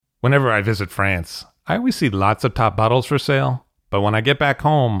Whenever I visit France, I always see lots of top bottles for sale, but when I get back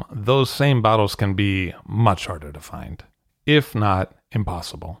home, those same bottles can be much harder to find, if not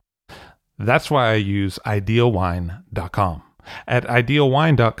impossible. That's why I use idealwine.com. At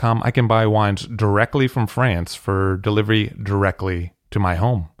idealwine.com, I can buy wines directly from France for delivery directly to my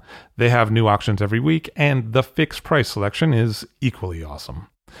home. They have new auctions every week, and the fixed price selection is equally awesome.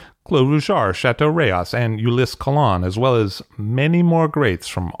 Clos Rougeard, Chateau Rayas, and Ulysse Collin, as well as many more greats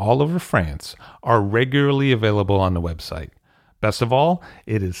from all over France, are regularly available on the website. Best of all,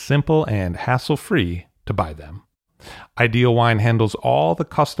 it is simple and hassle-free to buy them. Ideal Wine handles all the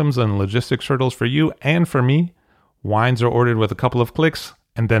customs and logistics hurdles for you and for me. Wines are ordered with a couple of clicks,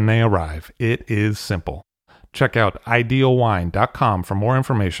 and then they arrive. It is simple. Check out idealwine.com for more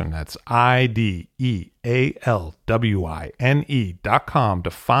information. That's IDEALWINE.com to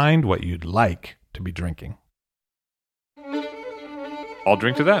find what you'd like to be drinking. I'll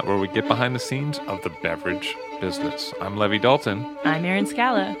Drink to That, where we get behind the scenes of the beverage business. I'm Levi Dalton. I'm Erin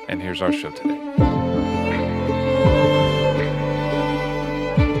Scala. And here's our show today.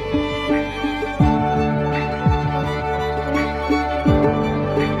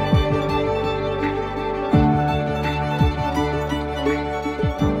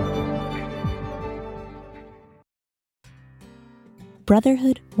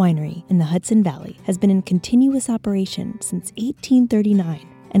 Brotherhood Winery in the Hudson Valley has been in continuous operation since 1839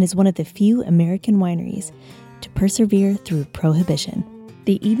 and is one of the few American wineries to persevere through Prohibition.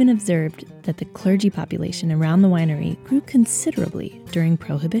 They even observed that the clergy population around the winery grew considerably during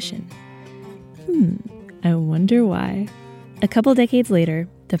Prohibition. I wonder why. A couple decades later,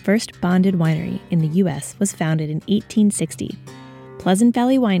 the first bonded winery in the U.S. was founded in 1860, Pleasant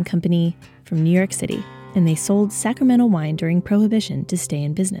Valley Wine Company from New York City, and they sold sacramental wine during Prohibition to stay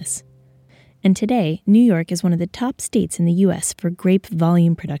in business. And today, New York is one of the top states in the U.S. for grape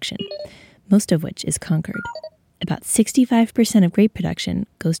volume production, most of which is Concord. About 65% of grape production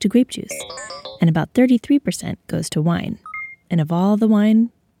goes to grape juice, and about 33% goes to wine. And of all the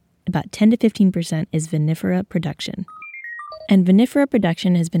wine, about 10 to 15% is vinifera production. And vinifera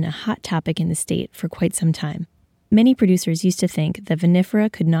production has been a hot topic in the state for quite some time. Many producers used to think that vinifera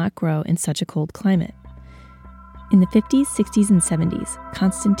could not grow in such a cold climate. In the 50s, 60s, and 70s,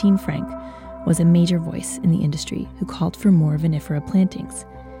 Constantine Frank was a major voice in the industry who called for more vinifera plantings.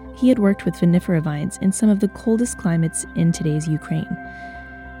 He had worked with vinifera vines in some of the coldest climates in today's Ukraine,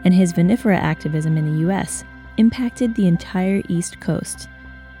 and his vinifera activism in the U.S. impacted the entire East Coast.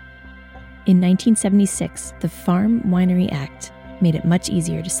 In 1976, the Farm Winery Act made it much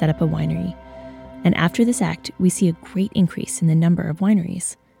easier to set up a winery, and after this act, we see a great increase in the number of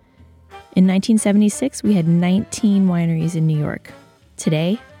wineries. In 1976, we had 19 wineries in New York.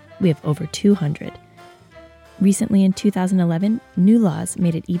 Today, we have over 200. Recently, in 2011, new laws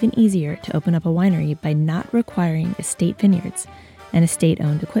made it even easier to open up a winery by not requiring estate vineyards and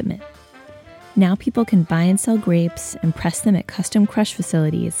estate-owned equipment. Now people can buy and sell grapes and press them at custom crush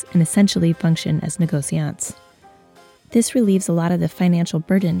facilities and essentially function as negociants. This relieves a lot of the financial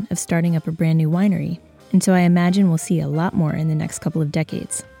burden of starting up a brand new winery, and so I imagine we'll see a lot more in the next couple of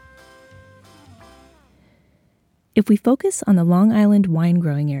decades. If we focus on the Long Island wine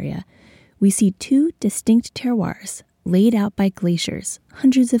growing area, we see two distinct terroirs laid out by glaciers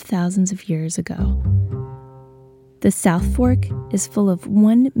hundreds of thousands of years ago. The South Fork is full of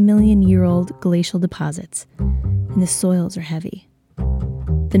 1 million-year-old glacial deposits, and the soils are heavy.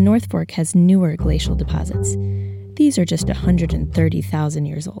 The North Fork has newer glacial deposits. These are just 130,000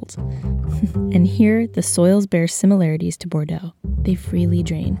 years old. And here, the soils bear similarities to Bordeaux. They freely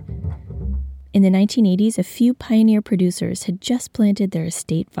drain. In the 1980s, a few pioneer producers had just planted their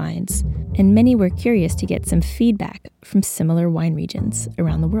estate vines, and many were curious to get some feedback from similar wine regions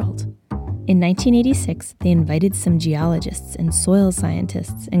around the world. In 1986, they invited some geologists and soil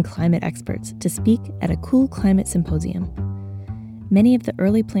scientists and climate experts to speak at a cool climate symposium. Many of the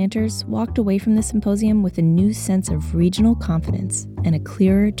early planters walked away from the symposium with a new sense of regional confidence and a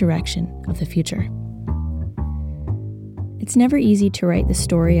clearer direction of the future. It's never easy to write the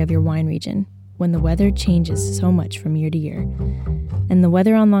story of your wine region when the weather changes so much from year to year. And the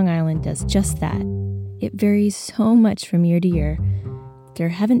weather on Long Island does just that. It varies so much from year to year. There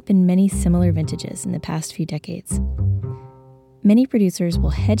haven't been many similar vintages in the past few decades. Many producers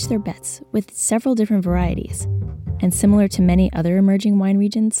will hedge their bets with several different varieties. And similar to many other emerging wine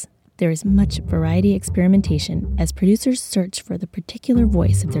regions, there is much variety experimentation as producers search for the particular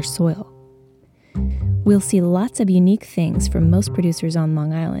voice of their soil. We'll see lots of unique things from most producers on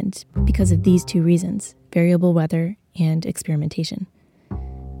Long Island because of these two reasons, variable weather and experimentation.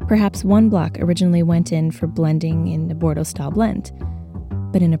 Perhaps one block originally went in for blending in a Bordeaux-style blend,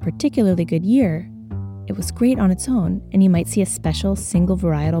 But in a particularly good year, it was great on its own, and you might see a special single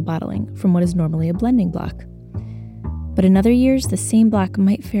varietal bottling from what is normally a blending block. But in other years, the same block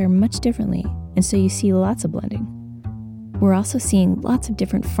might fare much differently, and so you see lots of blending. We're also seeing lots of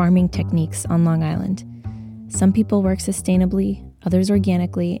different farming techniques on Long Island. Some people work sustainably, others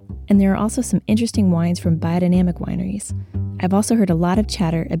organically, and there are also some interesting wines from biodynamic wineries. I've also heard a lot of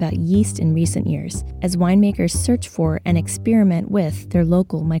chatter about yeast in recent years, as winemakers search for and experiment with their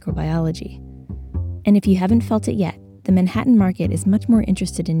local microbiology. And if you haven't felt it yet, the Manhattan market is much more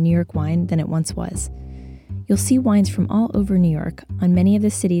interested in New York wine than it once was. You'll see wines from all over New York on many of the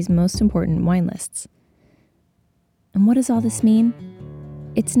city's most important wine lists. And what does all this mean?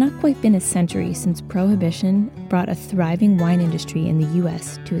 It's not quite been a century since Prohibition brought a thriving wine industry in the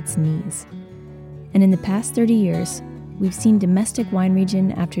U.S. to its knees. And in the past 30 years, we've seen domestic wine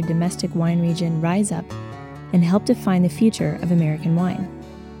region after domestic wine region rise up and help define the future of American wine.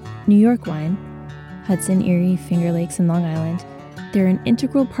 New York wine, Hudson, Erie, Finger Lakes, and Long Island, they're an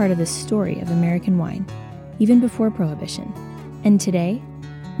integral part of the story of American wine, even before Prohibition. And today,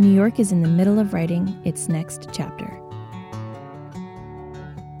 New York is in the middle of writing its next chapter.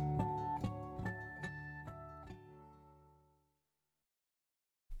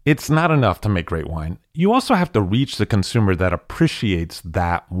 It's not enough to make great wine. You also have to reach the consumer that appreciates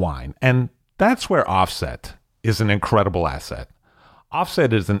that wine. And that's where Offset is an incredible asset.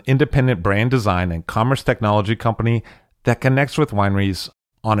 Offset is an independent brand design and commerce technology company that connects with wineries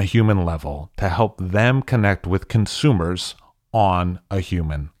on a human level to help them connect with consumers on a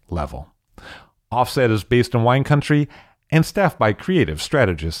human level. Offset is based in wine country and staffed by creative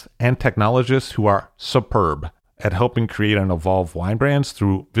strategists and technologists who are superb at helping create and evolve wine brands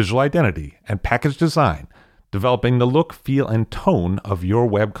through visual identity and package design, developing the look, feel, and tone of your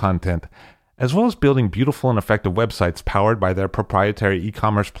web content, as well as building beautiful and effective websites powered by their proprietary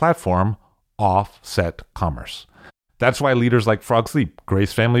e-commerce platform, Offset Commerce. That's why leaders like Frog Sleep,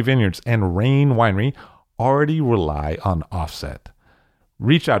 Grace Family Vineyards, and Rain Winery already rely on Offset.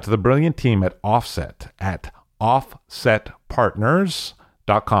 Reach out to the brilliant team at Offset at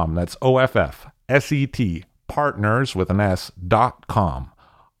offsetpartners.com. That's OFFSET partners with an S.com.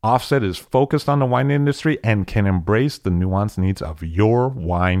 Offset is focused on the wine industry and can embrace the nuanced needs of your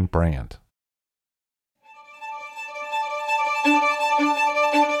wine brand.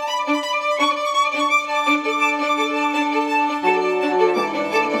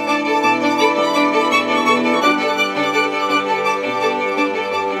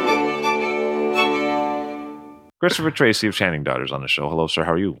 Christopher Tracy of Channing Daughters on the show. Hello, sir.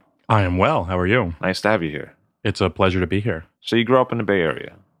 How are you? I am well. How are you? Nice to have you here. It's a pleasure to be here. So you grew up in the Bay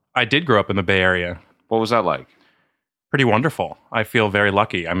Area. I did grow up in the Bay Area. What was that like? Pretty wonderful. I feel very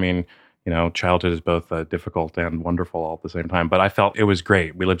lucky. I mean, childhood is both difficult and wonderful all at the same time, but I felt it was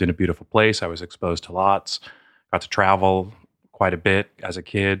great. We lived in a beautiful place. I was exposed to lots, got to travel quite a bit as a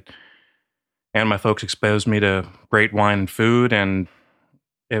kid, and my folks exposed me to great wine and food, and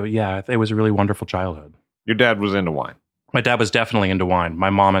it was a really wonderful childhood. Your dad was into wine. My dad was definitely into wine. My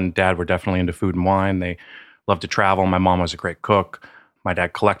mom and dad were definitely into food and wine. They loved to travel. My mom was a great cook. My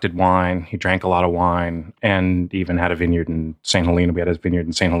dad collected wine. He drank a lot of wine and even had a vineyard in St. Helena. We had his vineyard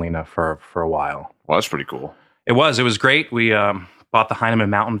in St. Helena for a while. Well, that's pretty cool. It was great. We bought the Heineman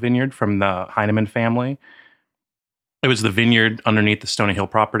Mountain Vineyard from the Heineman family. It was the vineyard underneath the Stony Hill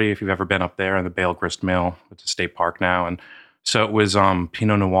property, if you've ever been up there, in the Bale Grist Mill. It's a state park now. And so it was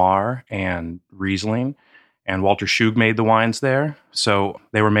Pinot Noir and Riesling. And Walter Schug made the wines there. So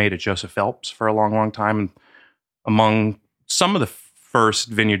they were made at Joseph Phelps for a long, long time. And among some of the first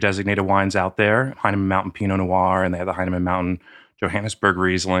vineyard designated wines out there, Heineman Mountain Pinot Noir, and they had the Heineman Mountain Johannesburg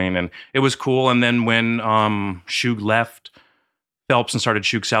Riesling. And it was cool. And then when Schug left Phelps and started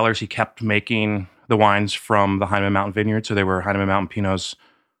Schug Cellars, he kept making the wines from the Heineman Mountain Vineyard. So they were Heineman Mountain Pinots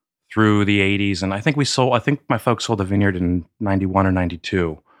through the 80s. And I think my folks sold the vineyard in 91 or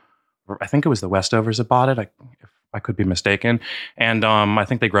 92. I think it was the Westovers that bought it. If I could be mistaken. And I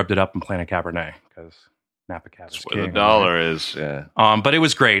think they grubbed it up and planted Cabernet because Napa Cab is king. Where the dollar is, yeah. But it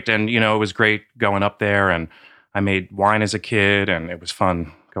was great. And, it was great going up there. And I made wine as a kid. And it was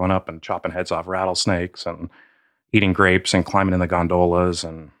fun going up and chopping heads off rattlesnakes and eating grapes and climbing in the gondolas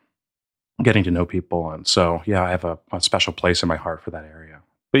and getting to know people. And so, yeah, I have a special place in my heart for that area.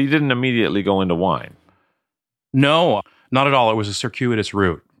 But you didn't immediately go into wine? No, not at all. It was a circuitous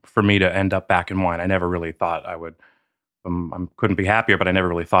route for me to end up back in wine. I never really thought I would, I couldn't be happier, but I never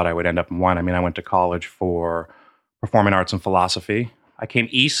really thought I would end up in wine. I mean, I went to college for performing arts and philosophy. I came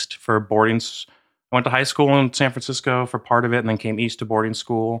east for boardings. I went to high school in San Francisco for part of it, and then came east to boarding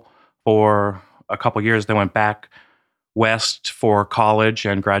school for a couple years. Then went back west for college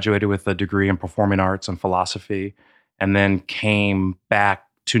and graduated with a degree in performing arts and philosophy, and then came back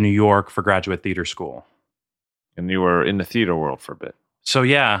to New York for graduate theater school. And you were in the theater world for a bit. So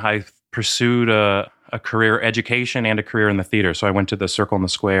yeah, I pursued a career education and a career in the theater. So I went to the Circle in the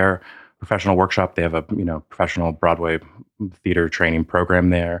Square professional workshop. They have a professional Broadway theater training program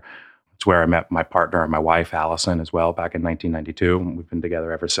there. It's where I met my partner and my wife, Allison, as well, back in 1992. We've been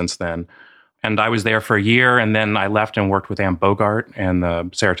together ever since then. And I was there for a year, and then I left and worked with Ann Bogart and the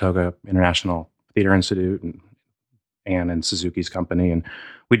Saratoga International Theater Institute and Ann and Suzuki's company. And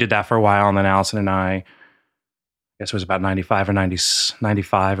we did that for a while, and then Allison and I guess it was about 95 or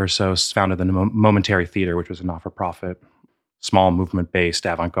 95 or so, founded the Momentary Theater, which was a not-for-profit, small movement-based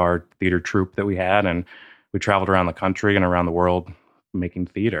avant-garde theater troupe that we had. And we traveled around the country and around the world making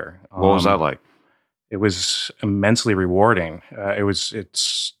theater. What was that like? It was immensely rewarding. It was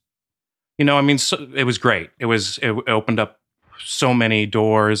great. It opened up so many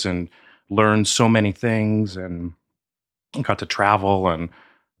doors and learned so many things, and got to travel and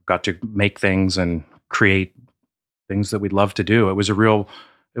got to make things and create things that we'd love to do. It was a real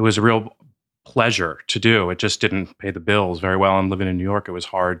pleasure to do. It just didn't pay the bills very well. And living in New York, it was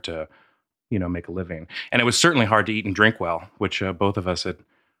hard to, make a living. And it was certainly hard to eat and drink well, which both of us had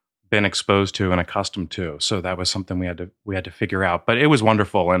been exposed to and accustomed to. So that was something we had to figure out. But it was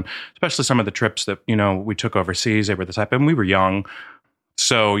wonderful. And especially some of the trips that, we took overseas, they were the type, and we were young.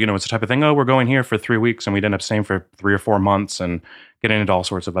 So, it's the type of thing, we're going here for 3 weeks, and we'd end up staying for 3 or 4 months and getting into all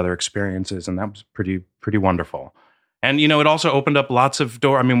sorts of other experiences. And that was pretty wonderful. And, it also opened up lots of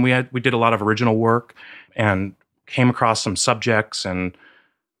doors. I mean, we did a lot of original work and came across some subjects and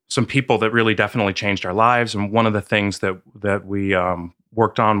some people that really definitely changed our lives. And one of the things that we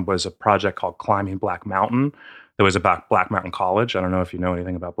worked on was a project called Climbing Black Mountain. That was about Black Mountain College. I don't know if you know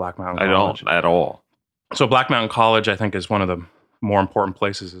anything about Black Mountain College. I don't at all. So Black Mountain College, I think, is one of the more important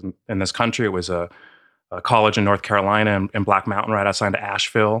places in this country. It was a college in North Carolina in Black Mountain, right outside of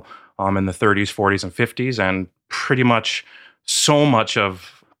Asheville, in the 30s, 40s, and 50s. And pretty much so much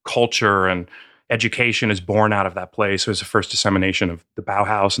of culture and education is born out of that place. It was the first dissemination of the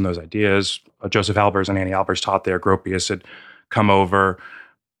Bauhaus and those ideas. Joseph Albers and Annie Albers taught there. Gropius had come over.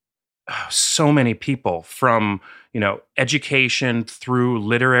 So many people from, education through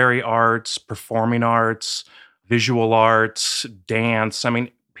literary arts, performing arts, visual arts, dance. I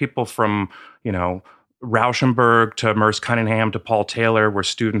mean, people from, Rauschenberg to Merce Cunningham to Paul Taylor were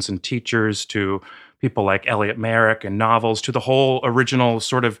students and teachers, to people like Elliot Merrick and novels, to the whole original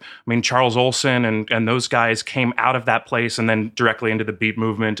sort of, Charles Olson and those guys came out of that place and then directly into the beat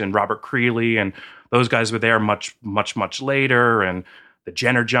movement, and Robert Creeley, and those guys were there much, much, much later, and the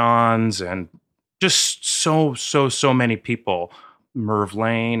Jenner Johns, and just so many people, Merv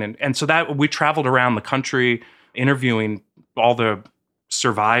Lane. And so that we traveled around the country interviewing all the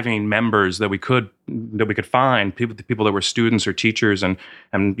surviving members that we could find, people that were students or teachers, and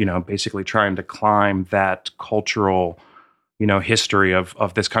basically trying to climb that cultural history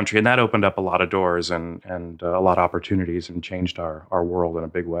of this country. And that opened up a lot of doors and a lot of opportunities and changed our world in a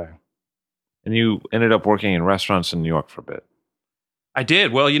big way. And you ended up working in restaurants in New York for a bit. I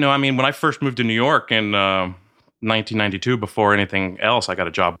did. Well, when I first moved to New York in 1992, before anything else, I got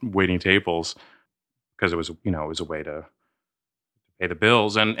a job waiting tables because it was a way to pay the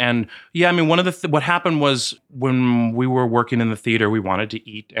bills. And yeah, one of what happened was when we were working in the theater, we wanted to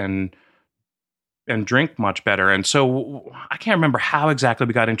eat and drink much better. And so I can't remember how exactly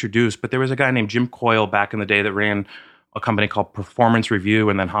we got introduced, but there was a guy named Jim Coyle back in the day that ran a company called Performance Review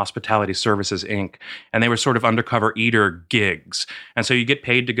and then Hospitality Services, Inc. And they were sort of undercover eater gigs. And so you get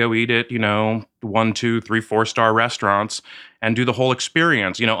paid to go eat at, 1, 2, 3, 4-star restaurants and do the whole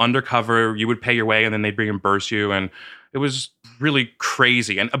experience. Undercover, you would pay your way and then they'd reimburse you. And it was really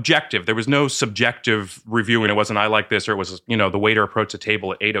crazy and objective. There was no subjective reviewing. It wasn't, I like this, or it was, the waiter approached the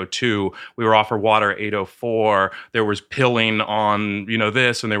table at 8:02. We were offered water at 8:04. There was pilling on,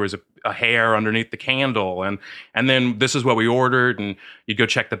 this, and there was a hair underneath the candle. And then this is what we ordered. And you'd go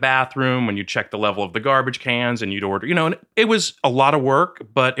check the bathroom and you'd check the level of the garbage cans and you'd order, and it was a lot of work,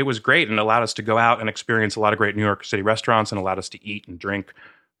 but it was great and allowed us to go out and experience a lot of great New York City restaurants and allowed us to eat and drink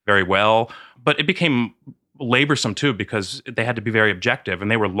very well. But it became laborsome too, because they had to be very objective and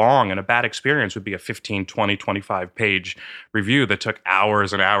they were long, and a bad experience would be a 15, 20, 25 page review that took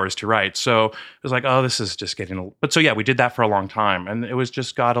hours and hours to write. So it was like, this is just getting, but so yeah, we did that for a long time and it was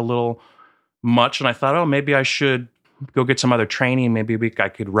just got a little much. And I thought, maybe I should go get some other training. Maybe I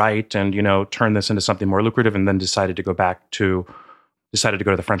could write and, turn this into something more lucrative, and then decided to go to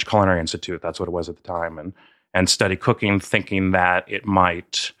the French Culinary Institute. That's what it was at the time. And study cooking, thinking that it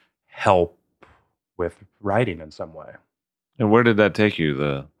might help with writing in some way. And where did that take you,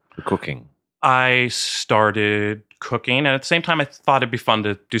 the cooking? I started cooking, and at the same time, I thought it'd be fun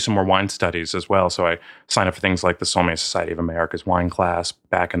to do some more wine studies as well. So I signed up for things like the Sommelier Society of America's wine class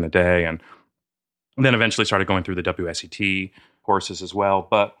back in the day, and then eventually started going through the WSET courses as well.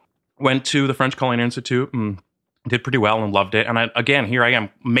 But went to the French Culinary Institute and did pretty well and loved it. And again, here I am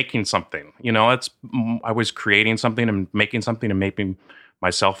making something. I was creating something and making something and making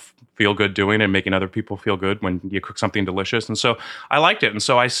myself feel good doing it and making other people feel good when you cook something delicious. And so I liked it. And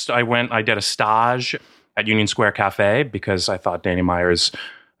so I did a stage at Union Square Cafe because I thought Danny Meyer's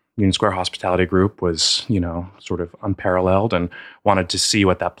Union Square Hospitality Group was, sort of unparalleled, and wanted to see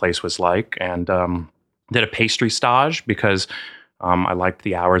what that place was like. And did a pastry stage because I liked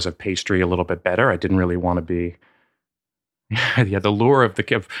the hours of pastry a little bit better. I didn't really want to be... Yeah, the lure of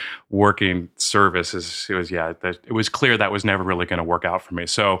working service it was clear that was never really going to work out for me.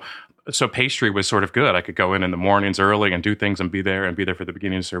 So pastry was sort of good. I could go in the mornings early and do things and be there for the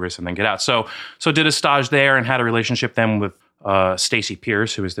beginning of service and then get out. So did a stage there and had a relationship then with Stacy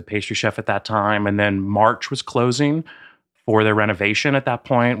Pierce, who was the pastry chef at that time. And then March was closing for their renovation at that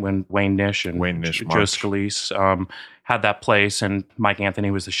point when Wayne Nish and Joe Scalise had that place, and Mike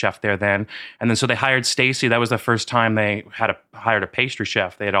Anthony was the chef there then. And then so they hired Stacy. That was the first time they hired a pastry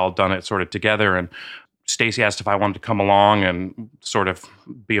chef. They had all done it sort of together, and Stacy asked if I wanted to come along and sort of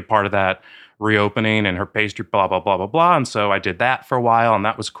be a part of that reopening and her pastry, blah, blah, blah, blah, blah. And so I did that for a while, and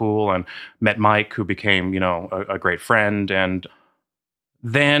that was cool, and met Mike, who became, a great friend, and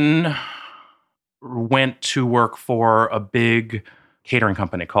then went to work for a big catering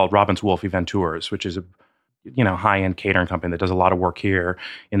company called Robbins Wolf Event Tours, which is a high-end catering company that does a lot of work here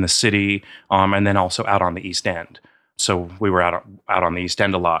in the city, and then also out on the East End. So we were out on the East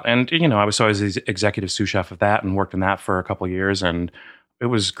End a lot. And, I was always the executive sous chef of that and worked in that for a couple of years. And it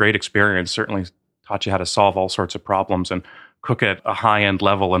was a great experience. Certainly taught you how to solve all sorts of problems and cook at a high-end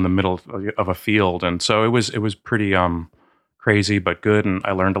level in the middle of a field. And so it was pretty crazy but good. And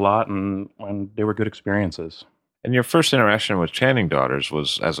I learned a lot, and they were good experiences. And your first interaction with Channing Daughters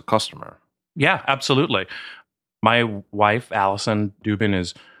was as a customer. Yeah, absolutely. My wife, Allison Dubin,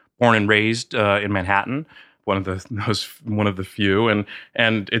 is born and raised in Manhattan, one of the few, and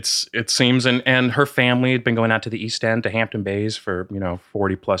it seems, and her family had been going out to the East End, to Hampton Bays for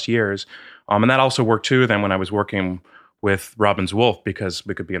 40 plus years, and that also worked too. Then when I was working with Robbins Wolf, because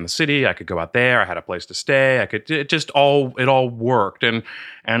we could be in the city, I could go out there, I had a place to stay, it all worked, and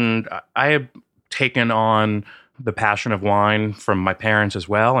I had taken on the passion of wine from my parents as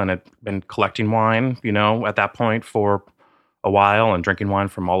well, and had been collecting wine, at that point for a while, and drinking wine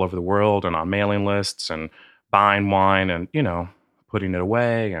from all over the world, and on mailing lists, and buying wine, and putting it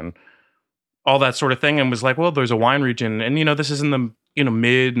away, and all that sort of thing. And was like, well, there's a wine region, and this is in the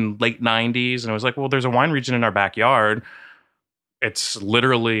mid and late 90s, and I was like, well, there's a wine region in our backyard. It's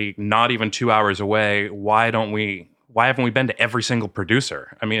literally not even 2 hours away. Why haven't we been to every single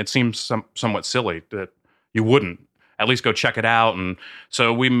producer? I mean, it seems somewhat silly that you wouldn't at least go check it out. And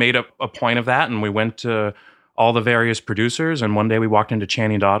so we made a point of that, and we went to all the various producers, and one day we walked into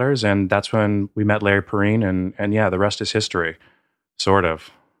Channing Daughters, and that's when we met Larry Perrine, and yeah, the rest is history, sort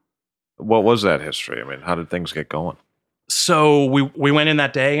of. What was that history? I mean, how did things get going? So we went in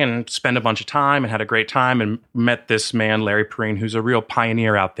that day and spent a bunch of time and had a great time, and met this man, Larry Perrine, who's a real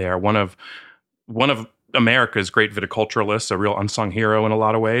pioneer out there, one of America's great viticulturalists, a real unsung hero in a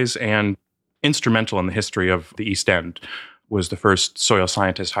lot of ways, and instrumental in the history of the East End. Was the first soil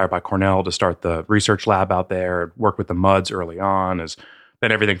scientist hired by Cornell to start the research lab out there, worked with the Mudds early on, has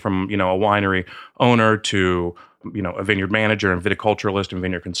been everything from, a winery owner to, a vineyard manager and viticulturalist and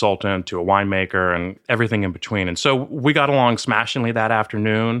vineyard consultant to a winemaker and everything in between. And so we got along smashingly that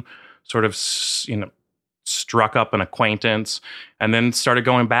afternoon, sort of, struck up an acquaintance, and then started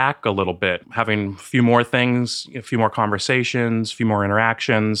going back a little bit, having a few more things, a few more conversations, a few more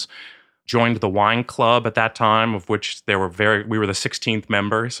interactions. Joined the wine club at that time, of which we were the 16th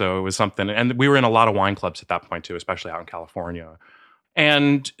member, so it was something. And we were in a lot of wine clubs at that point too, especially out in California.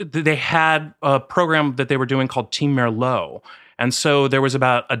 And they had a program that they were doing called Team Merlot. And so there was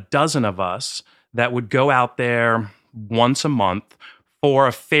about a dozen of us that would go out there once a month for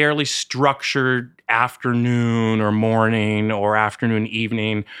a fairly structured afternoon or morning or afternoon,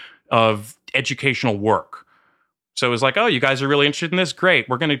 evening of educational work. So it was like, oh, you guys are really interested in this? Great.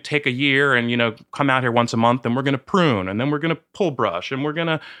 We're going to take a year and, come out here once a month, and we're going to prune, and then we're going to pull brush, and we're going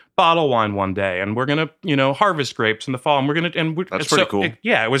to bottle wine one day, and we're going to, harvest grapes in the fall, and we're going to... That's pretty cool.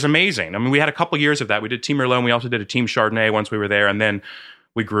 It was amazing. I mean, we had a couple years of that. We did Team Merlot, and we also did a Team Chardonnay once we were there, and then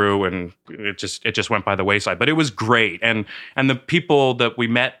we grew, and it just went by the wayside. But it was great, and the people that we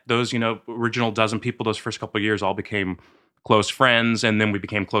met, those original dozen people, those first couple of years, all became close friends, and then we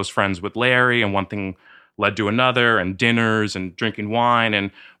became close friends with Larry, and one thing led to another, and dinners and drinking wine,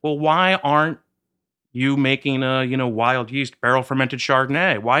 and well, why aren't you making a wild yeast barrel fermented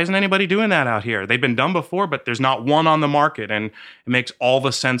Chardonnay? Why isn't anybody doing that out here? They've been done before, but there's not one on the market, and it makes all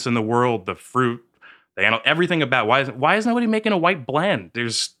the sense in the world. The fruit, everything about why is nobody making a white blend?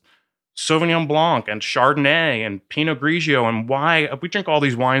 There's Sauvignon Blanc and Chardonnay and Pinot Grigio, and why we drink all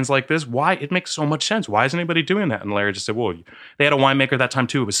these wines like this? Why it makes so much sense? Why isn't anybody doing that? And Larry just said, well, they had a winemaker at that time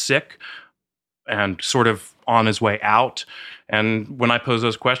too who was sick and sort of on his way out. And when I posed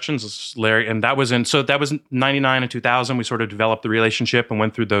those questions, Larry, and that was 99 and 2000. We sort of developed the relationship and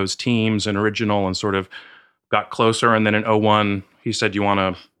went through those teams and original and sort of got closer. And then in 01, he said, you want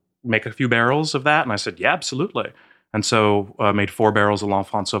to make a few barrels of that? And I said, yeah, absolutely. And so made 4 barrels of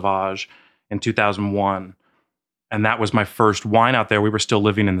L'Enfant Sauvage in 2001. And that was my first wine out there. We were still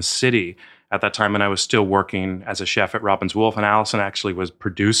living in the city at that time, and I was still working as a chef at Robin's Wolf. And Allison actually was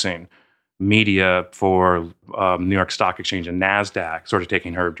producing media for New York Stock Exchange and NASDAQ, sort of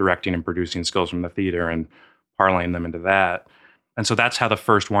taking her directing and producing skills from the theater and parlaying them into that. And so that's how the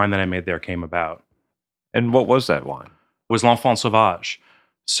first wine that I made there came about. And what was that wine? It was L'Enfant Sauvage.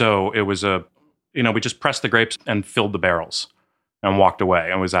 So it was we just pressed the grapes and filled the barrels and walked away.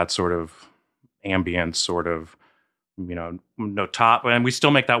 And it was that sort of ambient, sort of, no top. And we still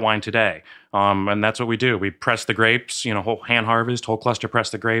make that wine today. And that's what we do. We press the grapes, whole hand harvest, whole cluster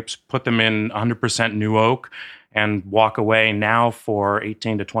press the grapes, put them in 100% new oak, and walk away now for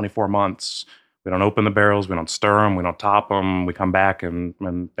 18 to 24 months. We don't open the barrels, we don't stir them, we don't top them. We come back and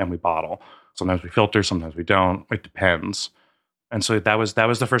we bottle. Sometimes we filter, sometimes we don't. It depends. And so that was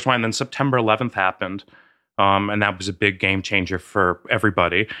the first wine. Then September 11th happened, and that was a big game changer for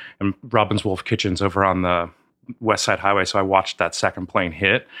everybody. And Robin's Wolf Kitchen's over on the West Side Highway, so I watched that second plane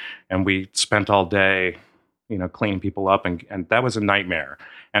hit, and we spent all day, cleaning people up, and that was a nightmare.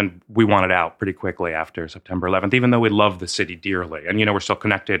 And we wanted out pretty quickly after September 11th, even though we love the city dearly. And, we're still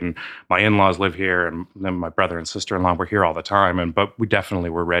connected, and my in-laws live here, and then my brother and sister-in-law were here all the time. But we definitely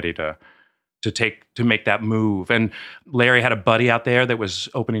were ready to make that move. And Larry had a buddy out there that was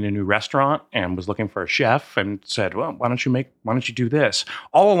opening a new restaurant and was looking for a chef, and said, well, why don't you do this?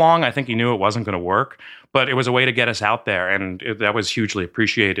 All along, I think he knew it wasn't going to work, but it was a way to get us out there, and that was hugely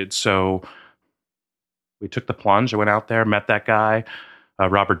appreciated. So we took the plunge. I went out there, met that guy,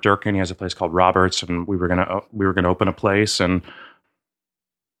 Robert Durkin. He has a place called Robert's, and we were gonna open a place, and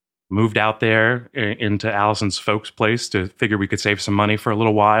moved out there into Allison's folks' place to figure we could save some money for a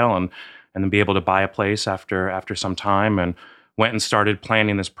little while, and then be able to buy a place after some time, and went and started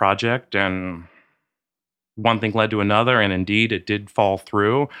planning this project. And one thing led to another, and indeed it did fall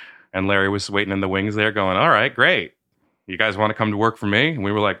through. And Larry was waiting in the wings there going, all right, great. You guys want to come to work for me? And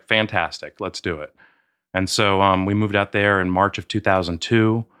we were like, fantastic, let's do it. And so we moved out there in March of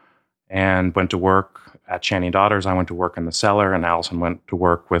 2002 and went to work at Channing Daughters. I went to work in the cellar, and Allison went to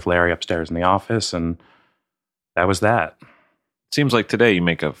work with Larry upstairs in the office. And that was that. Seems like today you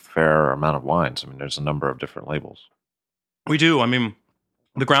make a fair amount of wines. I mean, there's a number of different labels. We do. I mean,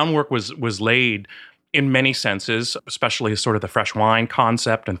 the groundwork was laid in many senses, especially sort of the fresh wine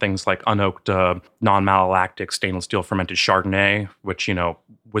concept and things like unoaked, non-malolactic stainless steel fermented Chardonnay, which,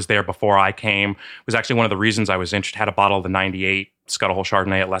 was there before I came. It was actually one of the reasons I was interested. Had a bottle of the 98 Scuttle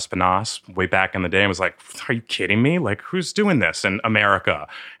Chardonnay at L'Espinasse way back in the day, and was like, are you kidding me? Like, who's doing this in America?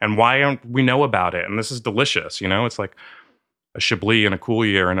 And why don't we know about it? And this is delicious, It's like a Chablis in a cool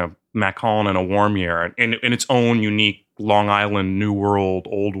year and a Macon in a warm year, in its own unique Long Island, New World,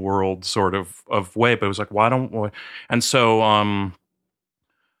 Old World sort of way. But it was like, why don't we? And so,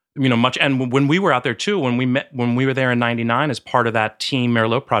 much. And when we were out there too, when we were there in '99 as part of that Team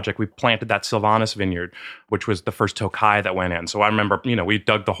Merlot project, we planted that Sylvanas vineyard, which was the first Tokai that went in. So I remember, we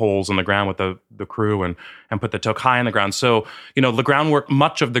dug the holes in the ground with the crew and put the Tokai in the ground. So, the groundwork,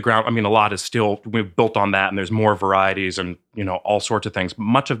 much of the ground, a lot is still, we've built on that, and there's more varieties and, all sorts of things.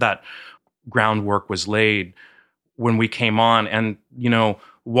 Much of that groundwork was laid when we came on, and,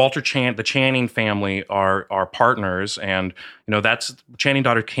 the Channing family are partners, and that's Channing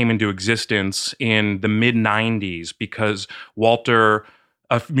Daughter came into existence in the mid '90s because Walter,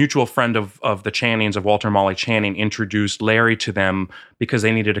 a mutual friend of the Channings, of Walter and Molly Channing, introduced Larry to them because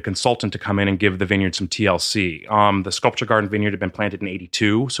they needed a consultant to come in and give the vineyard some TLC. The Sculpture Garden vineyard had been planted in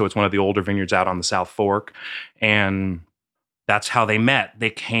 '82, so it's one of the older vineyards out on the South Fork, and that's how they met. They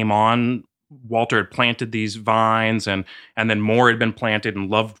came on. Walter had planted these vines, and then more had been planted, and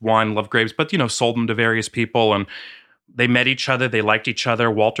loved wine, loved grapes, but sold them to various people. And They met each other. They liked each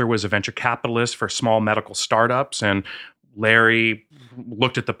other. Walter was a venture capitalist for small medical startups, and Larry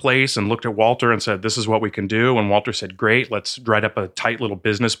looked at the place and looked at Walter and said, "This is what we can do." And Walter said, "Great, let's write up a tight little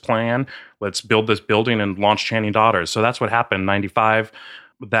business plan. Let's build this building and launch Channing Daughters." So that's what happened. 95,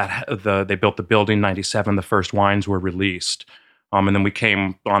 they built the building. 97, the first wines were released. And then we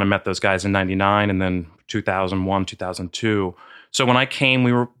came on and met those guys in 99, and then 2001, 2002. So when I came,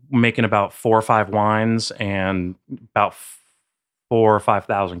 we were making about 4 or 5 wines and about 4 or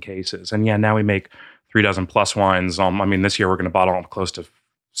 5,000 cases. And yeah, now we make 3 dozen plus wines. This year we're going to bottle close to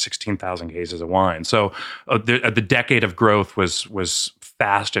 16,000 cases of wine. So the decade of growth was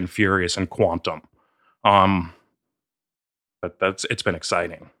fast and furious and quantum. But it's been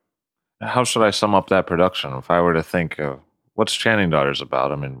exciting. How should I sum up that production? If I were to think of what's Channing Daughters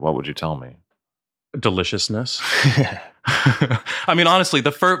about, what would you tell me? Deliciousness. Honestly,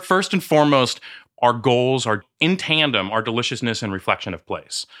 the first and foremost, our goals are in tandem, our deliciousness and reflection of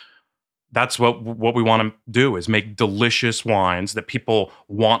place. That's what we want to do, is make delicious wines that people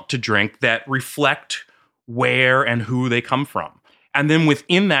want to drink that reflect where and who they come from. And then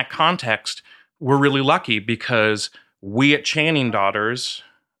within that context, we're really lucky because we at Channing Daughters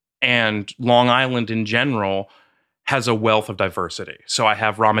and Long Island in general has a wealth of diversity. So I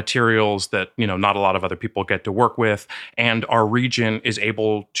have raw materials that, not a lot of other people get to work with. And our region is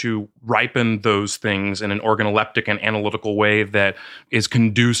able to ripen those things in an organoleptic and analytical way that is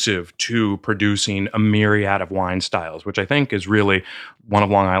conducive to producing a myriad of wine styles, which I think is really one of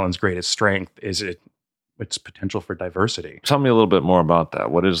Long Island's greatest strength, is its potential for diversity. Tell me a little bit more about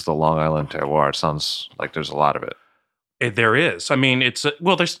that. What is the Long Island terroir? It sounds like there's a lot of it. There is. There's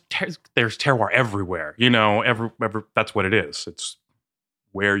terroir everywhere. That's what it is. It's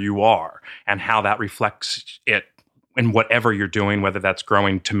where you are and how that reflects it in whatever you're doing, whether that's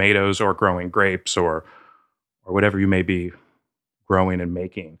growing tomatoes or growing grapes or whatever you may be growing and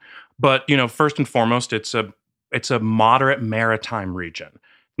making. But first and foremost, it's a moderate maritime region.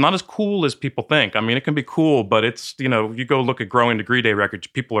 Not as cool as people think. It can be cool, but it's, you go look at Growing Degree Day records,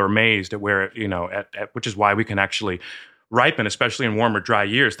 people are amazed at where it, which is why we can actually ripen, especially in warmer, dry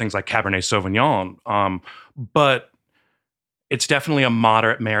years, things like Cabernet Sauvignon. But it's definitely a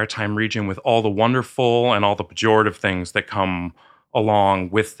moderate maritime region with all the wonderful and all the pejorative things that come along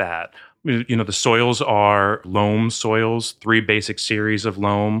with that. The soils are loam soils, 3 basic series of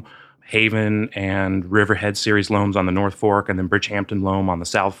loam, Haven and Riverhead series loams on the North Fork, and then Bridgehampton loam on the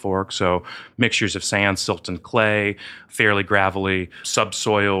South Fork. So mixtures of sand, silt, and clay, fairly gravelly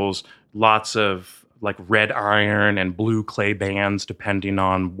subsoils, lots of like red iron and blue clay bands, depending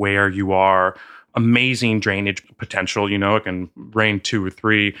on where you are. Amazing drainage potential. It can rain 2 or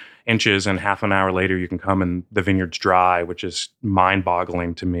 3 inches, and half an hour later you can come and the vineyard's dry, which is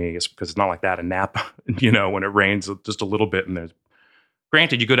mind-boggling to me. It's because it's not like that in Napa. When it rains just a little bit, and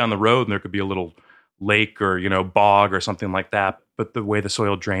granted, you go down the road and there could be a little lake or bog or something like that, but the way the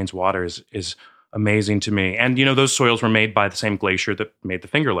soil drains water is amazing to me. And those soils were made by the same glacier that made the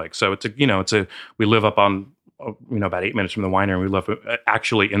Finger Lakes. So we live up on about 8 minutes from the winery, and we live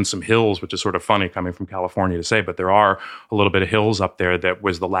actually in some hills, which is sort of funny coming from California to say, but there are a little bit of hills up there that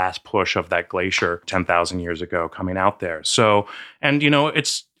was the last push of that glacier 10,000 years ago coming out there. So, and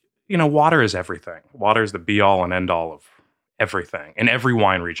it's water is everything. Water is the be all and end all of everything in every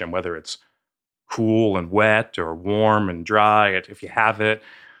wine region, whether it's cool and wet or warm and dry. If you have it,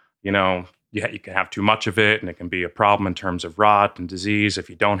 you can have too much of it, and it can be a problem in terms of rot and disease. If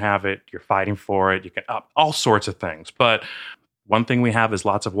you don't have it, you're fighting for it. You can all sorts of things. But one thing we have is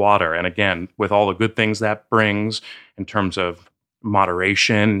lots of water. And again, with all the good things that brings in terms of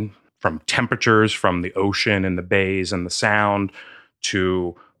moderation, from temperatures, from the ocean and the bays and the sound,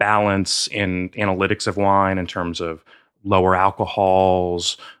 to balance in analytics of wine in terms of lower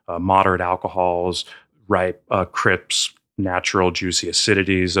alcohols, moderate alcohols, ripe crips, natural juicy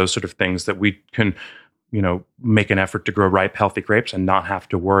acidities, those sort of things that we can, make an effort to grow ripe, healthy grapes and not have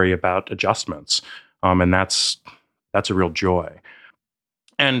to worry about adjustments. And that's a real joy.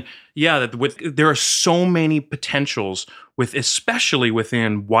 And yeah, there are so many potentials especially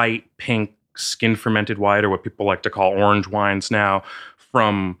within white, pink, skin fermented white, or what people like to call orange wines now,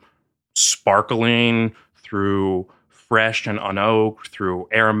 from sparkling through fresh and unoaked, through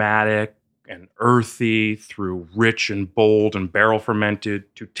aromatic and earthy, through rich and bold and barrel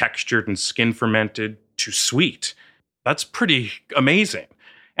fermented, to textured and skin fermented, to sweet. That's pretty amazing.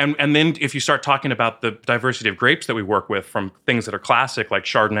 And then if you start talking about the diversity of grapes that we work with, from things that are classic like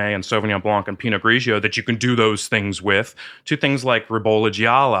Chardonnay and Sauvignon Blanc and Pinot Grigio that you can do those things with, to things like Ribolla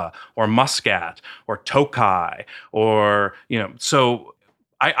Gialla or Muscat or Tokai, or, so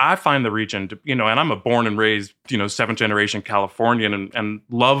I find the region, and I'm a born and raised, 7th generation Californian and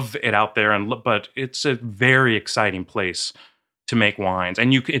love it out there. But it's a very exciting place to make wines.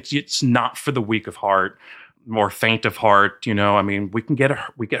 And it's not for the weak of heart or faint of heart. I mean, we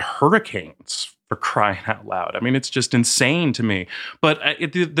get hurricanes, for crying out loud. I mean, it's just insane to me. But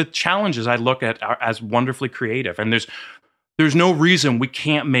the challenges I look at are as wonderfully creative. And there's no reason we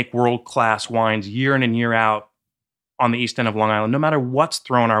can't make world-class wines year in and year out on the east end of Long Island, no matter what's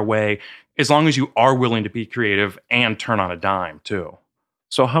thrown our way, as long as you are willing to be creative and turn on a dime, too.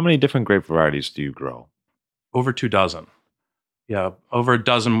 So how many different grape varieties do you grow? Over 24. Yeah, over a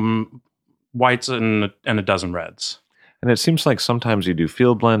dozen whites and a dozen reds. And it seems like sometimes you do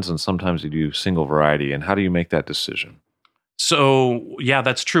field blends and sometimes you do single variety. And how do you make that decision? So, yeah,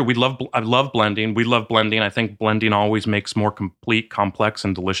 that's true. I love blending. We love blending. I think blending always makes more complete, complex,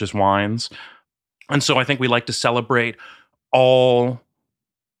 and delicious wines. And so I think we like to celebrate all,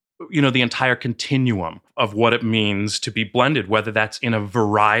 the entire continuum of what it means to be blended, whether that's in a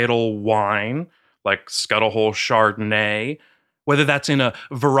varietal wine like Scuttle Hole Chardonnay, whether that's in a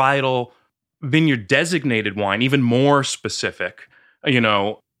varietal vineyard designated wine, even more specific,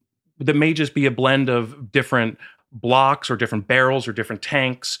 that may just be a blend of different blocks or different barrels or different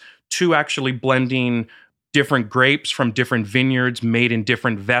tanks, to actually blending different grapes from different vineyards made in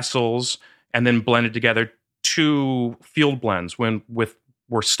different vessels and then blended together, to field blends when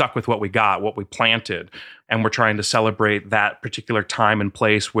we're stuck with what we got, what we planted, and we're trying to celebrate that particular time and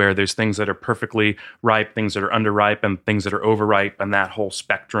place where there's things that are perfectly ripe, things that are underripe, and things that are overripe, and that whole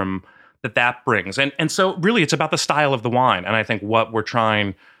spectrum that brings. And so really it's about the style of the wine. And I think what we're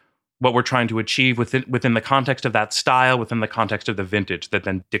trying to achieve within the context of that style, within the context of the vintage, that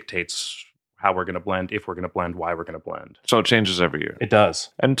then dictates how we're going to blend, if we're going to blend, why we're going to blend. So it changes every year. It does.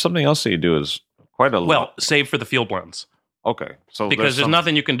 And something else that you do is quite a lot. Well, save for the field blends. Okay. So because there's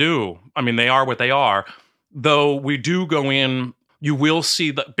nothing you can do. I mean, they are what they are. Though we do go in, you will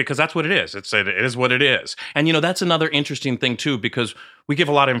see that, because that's what it is. It is what it is. And, that's another interesting thing, too, because we give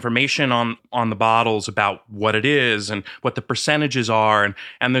a lot of information on the bottles about what it is and what the percentages are.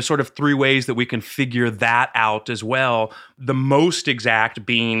 And there's sort of 3 ways that we can figure that out as well. The most exact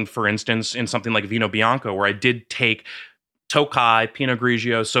being, for instance, in something like Vino Bianco, where I did take Tokai, Pinot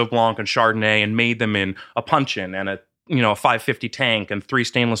Grigio, Sauv Blanc, and Chardonnay and made them in a puncheon and a 550 tank and 3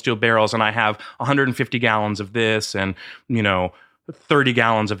 stainless steel barrels. And I have 150 gallons of this and, 30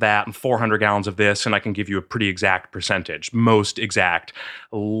 gallons of that and 400 gallons of this, and I can give you a pretty exact percentage. Most exact.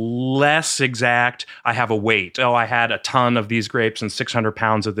 Less exact, I have a weight. I had a ton of these grapes and 600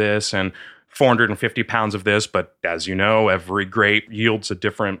 pounds of this and 450 pounds of this, but as you know, every grape yields a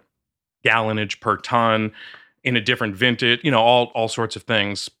different gallonage per ton in a different vintage, all sorts of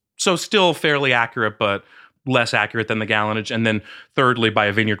things. So still fairly accurate, but less accurate than the gallonage. And then thirdly, by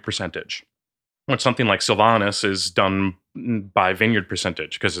a vineyard percentage. Which something like Sylvanas is done by vineyard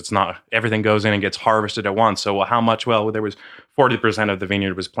percentage, because it's not, everything goes in and gets harvested at once. So how much? Well, there was 40% of the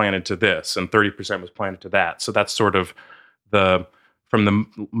vineyard was planted to this and 30% was planted to that. So that's sort of from the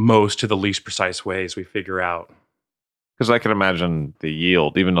most to the least precise ways we figure out. Because I can imagine the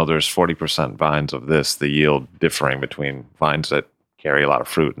yield, even though there's 40% vines of this, the yield differing between vines that carry a lot of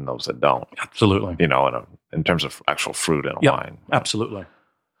fruit and those that don't. Absolutely. In terms of actual fruit in a wine. Absolutely.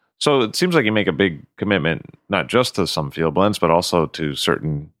 So it seems like you make a big commitment, not just to some field blends, but also to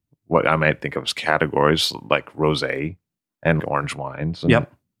certain, what I might think of as categories, like rosé and orange wines. And,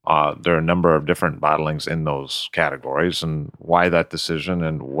 yep. There are a number of different bottlings in those categories, and why that decision,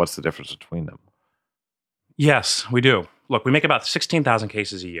 and what's the difference between them? Yes, we do. Look, we make about 16,000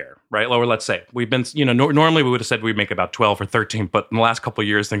 cases a year, right? Or let's say we've been, normally we would have said we'd make about 12 or 13, but in the last couple of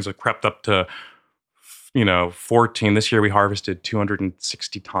years, things have crept up to 14. This year we harvested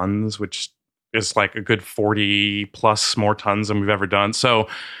 260 tons, which is like a good 40 plus more tons than we've ever done. So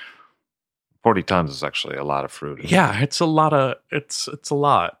 40 tons is actually a lot of fruit. Yeah, it's a lot.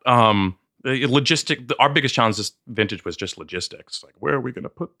 Our biggest challenge this vintage was just logistics. Like, where are we going to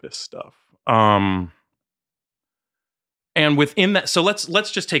put this stuff? And within that, so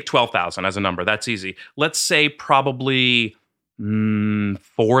let's just take 12,000 as a number. That's easy. Let's say probably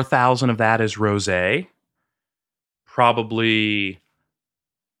 4,000 of that is rosé. Probably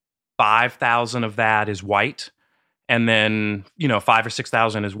 5,000 of that is white, and then 5,000 or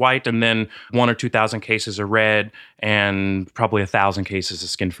 6,000 is white, and then 1,000 or 2,000 cases are red, and probably 1,000 cases of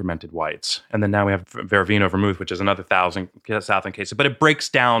skin fermented whites, and then now we have Veravino vermouth, which is another 1,000 cases. But it breaks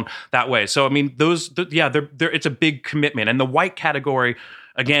down that way. So I mean, it's a big commitment, and the white category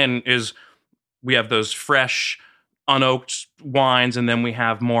again is we have those fresh, unoaked wines, and then we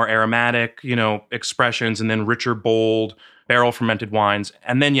have more aromatic, expressions, and then richer, bold, barrel fermented wines.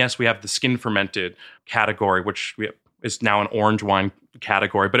 And then, yes, we have the skin fermented category, which is now an orange wine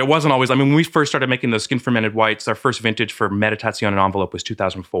category. But it wasn't always, when we first started making those skin fermented whites, our first vintage for Meditazione and Envelope was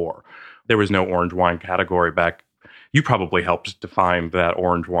 2004. There was no orange wine category back. You probably helped define that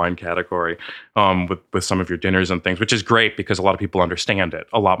orange wine category with some of your dinners and things, which is great because a lot of people understand it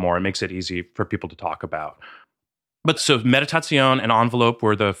a lot more. It makes it easy for people to talk about. But so Meditazione and Envelope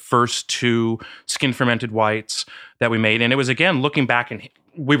were the first two skin fermented whites that we made. And it was, again, looking back, and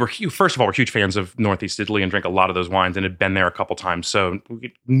we were, first of all, we're huge fans of Northeast Italy and drink a lot of those wines and had been there a couple times. So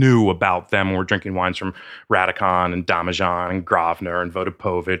we knew about them when we're drinking wines from Radicon and Damijan and Gravner and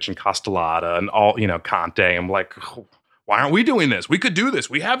Vodopovic and Castellata and all, Conte. I'm like, why aren't we doing this? We could do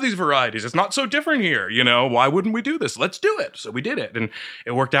this. We have these varieties. It's not so different here. Why wouldn't we do this? Let's do it. So we did it. And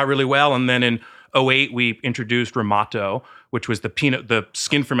it worked out really well. And then in 2008, we introduced Ramato, which was the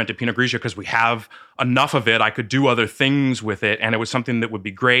skin fermented Pinot Grigio, because we have enough of it. I could do other things with it, and it was something that would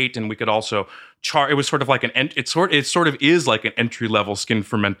be great. And we could also it was sort of like it sort of is like an entry level skin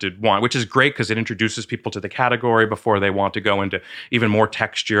fermented wine, which is great because it introduces people to the category before they want to go into even more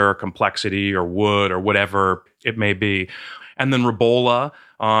texture, or complexity, or wood, or whatever it may be. And then Ribolla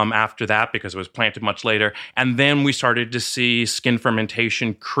after that, because it was planted much later. And then we started to see skin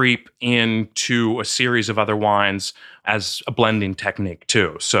fermentation creep into a series of other wines as a blending technique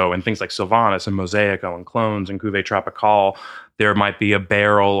too. So in things like Sylvanas and Mosaico and Clones and Cuvée Tropicale, there might be a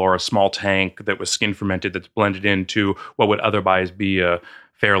barrel or a small tank that was skin fermented that's blended into what would otherwise be a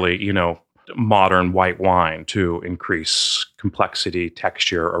fairly, modern white wine to increase complexity,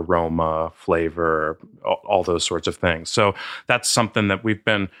 texture, aroma, flavor, all those sorts of things. So that's something that we've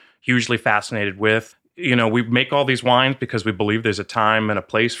been hugely fascinated with. We make all these wines because we believe there's a time and a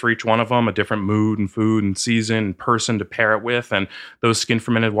place for each one of them, a different mood and food and season and person to pair it with. And those skin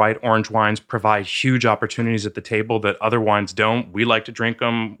fermented white orange wines provide huge opportunities at the table that other wines don't. We like to drink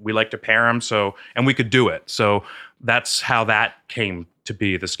them. We like to pair them. And we could do it. So that's how that came to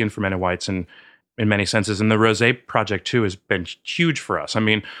be, the skin fermented whites in many senses. And the rosé project too has been huge for us.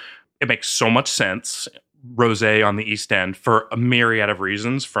 It makes so much sense. Rosé on the East End for a myriad of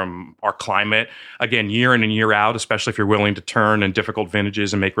reasons, from our climate, again, year in and year out, especially if you're willing to turn in difficult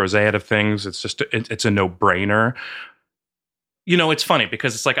vintages and make rosé out of things. It's a no-brainer. It's funny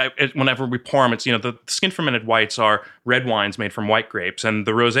because it's like whenever we pour them, it's, the skin fermented whites are red wines made from white grapes, and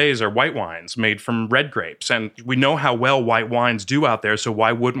the rosés are white wines made from red grapes. And we know how well white wines do out there, so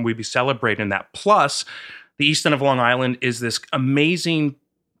why wouldn't we be celebrating that? Plus, the East End of Long Island is this amazing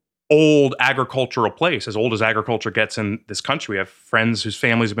old agricultural place, as old as agriculture gets in this country. We have friends whose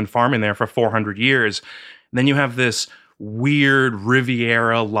families have been farming there for 400 years. And then you have this weird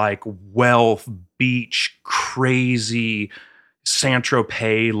Riviera-like wealth, beach, crazy,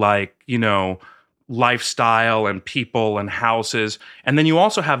 Saint-Tropez-like, lifestyle and people and houses. And then you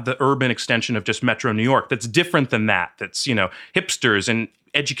also have the urban extension of just Metro New York that's different than that. That's, hipsters and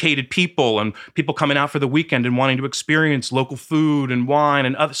educated people and people coming out for the weekend and wanting to experience local food and wine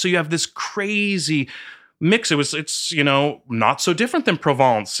and other. So you have this crazy mix. It's not so different than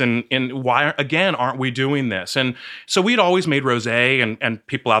Provence. And why, again, aren't we doing this? And so we'd always made rosé, and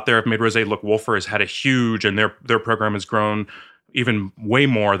people out there have made rosé. Look, Wolfer has had a huge, and their program has grown even way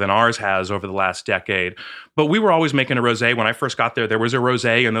more than ours has over the last decade. But we were always making a rosé. When I first got there was a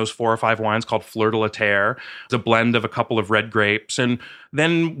rosé in those 4 or 5 wines called Fleur de la Terre. It's a blend of a couple of red grapes. And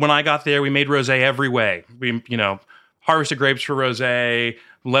then when I got there, we made rosé every way. We, harvested grapes for rosé,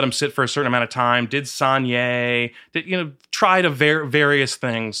 let them sit for a certain amount of time, did Saignée, tried various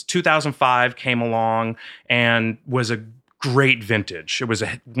things. 2005 came along and was a great vintage. It was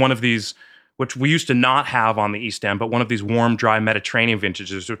one of these, which we used to not have on the East End, but one of these warm, dry Mediterranean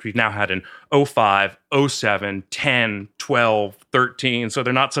vintages, which we've now had in 05, 07, 10, 12, 13. So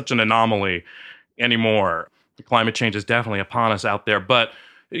they're not such an anomaly anymore. The climate change is definitely upon us out there. But,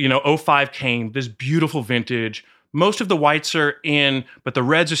 05 came, this beautiful vintage. Most of the whites are in, but the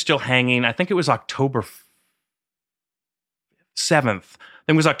reds are still hanging. I think it was October 7th. I think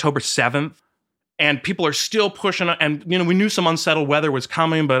it was October 7th. And people are still pushing. And, we knew some unsettled weather was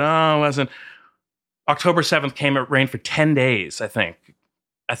coming, but it wasn't. October 7th came, it rained for 10 days, I think.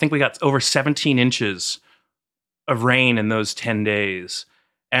 I think we got over 17 inches of rain in those 10 days.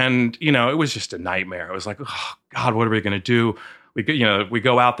 And, it was just a nightmare. It was like, oh, God, what are we going to do? We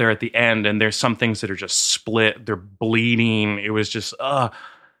go out there at the end, and there's some things that are just split. They're bleeding. It was just,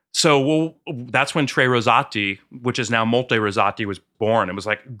 So that's when Tre Rosati, which is now Molte Rosati, was born. It was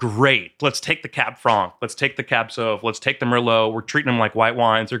like, great, let's take the Cab Franc, let's take the Cab Sauv, let's take the Merlot. We're treating them like white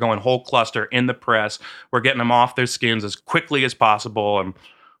wines. They're going whole cluster in the press. We're getting them off their skins as quickly as possible. And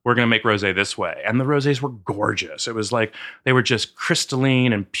we're going to make rosé this way. And the rosés were gorgeous. It was like they were just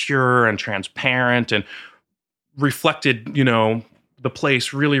crystalline and pure and transparent and reflected, the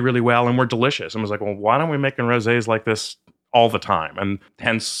place really, really well and were delicious. And was like, well, why don't we making rosés like this all the time? And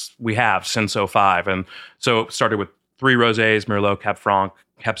hence we have since '05. And so it started with 3 rosés, Merlot, Cab Franc,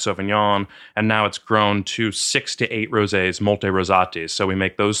 Cab Sauvignon, and now it's grown to 6 to 8 rosés, Molte Rosatis. So we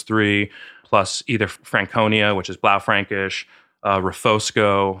make those 3 plus either Franconia, which is Blaufränkisch,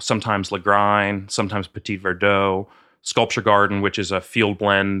 Refosco, sometimes Lagrein, sometimes Petit Verdot, Sculpture Garden, which is a field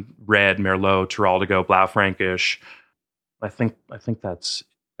blend, red, Merlot, Teroldego, Blaufränkisch. I think that's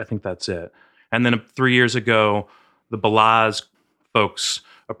it. And then 3 years ago, the Balaz folks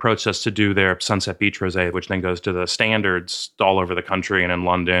approached us to do their Sunset Beach Rosé, which then goes to the standards all over the country and in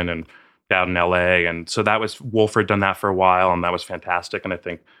London and down in LA. And so that was, Wolford done that for a while, and that was fantastic. And I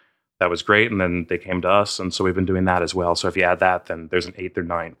think that was great. And then they came to us, and so we've been doing that as well. So if you add that, then there's an 8th or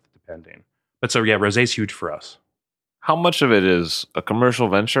 9th, depending. But so yeah, rosé's huge for us. How much of it is a commercial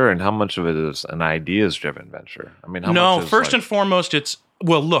venture and how much of it is an ideas-driven venture? I mean, how much is first and foremost, it's,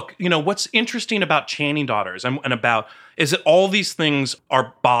 well, look, what's interesting about Channing Daughters and about is that all these things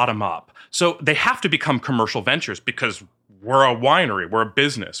are bottom up. So they have to become commercial ventures because we're a winery, we're a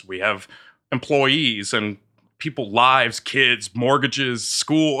business. We have employees and people, lives, kids, mortgages,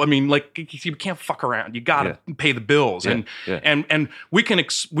 school. I mean, like, you can't fuck around. You got to pay the bills. And we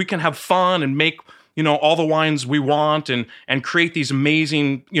can have fun and make all the wines we want and create these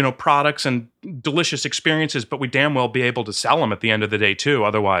amazing, products and delicious experiences, but we damn well be able to sell them at the end of the day too.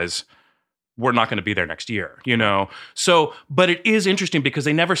 Otherwise, we're not going to be there next year, So, but it is interesting because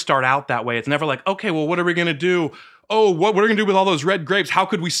they never start out that way. It's never like, okay, well, what are we going to do? Oh, what are we going to do with all those red grapes? How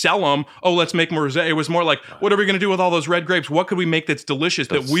could we sell them? Oh, let's make more rosé. It was more like, what are we going to do with all those red grapes? What could we make that's delicious,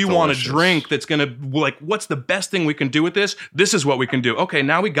 that we want to drink, that's going to, like, what's the best thing we can do with this? This is what we can do. Okay,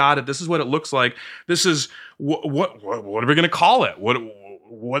 now we got it. This is what it looks like. This is, what are we going to call it?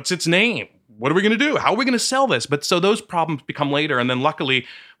 What's its name? What are we going to do? How are we going to sell this? But so those problems become later. And then luckily,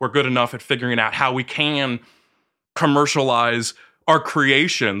 we're good enough at figuring out how we can commercialize our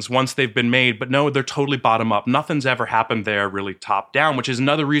creations once they've been made. But no, they're totally bottom up. Nothing's ever happened there really top down, which is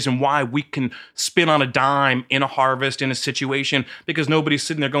another reason why we can spin on a dime in a harvest, in a situation, because nobody's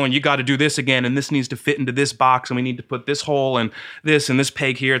sitting there going, you got to do this again, and this needs to fit into this box, and we need to put this hole and this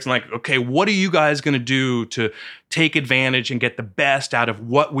peg here. It's like, okay, what are you guys going to do to take advantage and get the best out of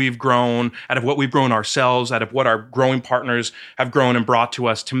what we've grown, ourselves, out of what our growing partners have grown and brought to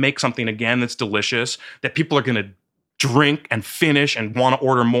us, to make something again that's delicious, that people are going to drink and finish and want to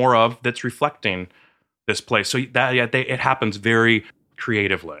order more of, that's reflecting this place. So it happens very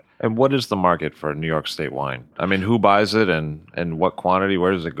creatively. And what is the market for New York State wine? I mean, who buys it and what quantity?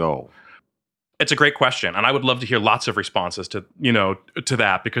 Where does it go? It's a great question, and I would love to hear lots of responses to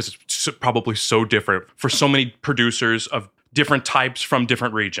that, because it's probably so different for so many producers of different types from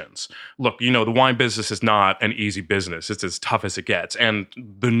different regions. Look, the wine business is not an easy business. It's as tough as it gets, and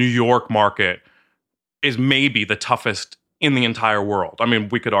the New York market is maybe the toughest in the entire world. I mean,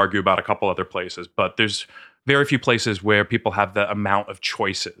 we could argue about a couple other places, but there's very few places where people have the amount of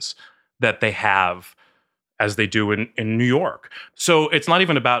choices that they have as they do in New York. So it's not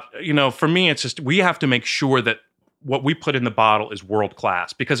even about, for me, it's just, we have to make sure that what we put in the bottle is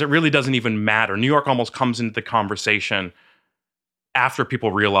world-class, because it really doesn't even matter. New York almost comes into the conversation after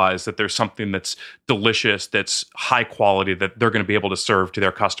people realize that there's something that's delicious, that's high quality, that they're going to be able to serve to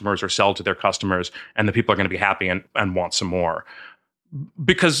their customers or sell to their customers, and the people are going to be happy and want some more.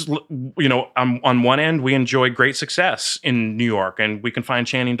 Because, on one end, we enjoy great success in New York, and we can find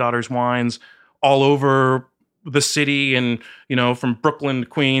Channing Daughters wines all over the city, and, from Brooklyn to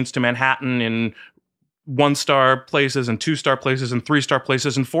Queens to Manhattan, and 1-star places and 2-star places and 3-star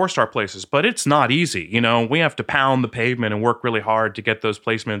places and 4-star places. But it's not easy. We have to pound the pavement and work really hard to get those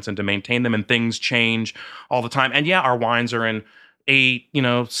placements and to maintain them, and things change all the time. And yeah, our wines are in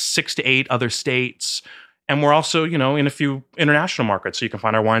 6 to 8 other states. And we're also, in a few international markets. So you can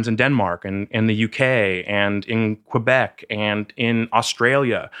find our wines in Denmark and in the UK and in Quebec and in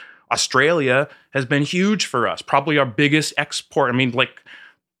Australia. Australia has been huge for us, probably our biggest export. I mean,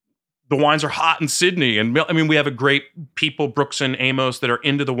 the wines are hot in Sydney. And we have a great people, Brooks and Amos, that are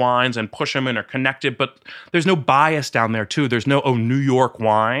into the wines and push them and are connected, but there's no bias down there too. There's no, New York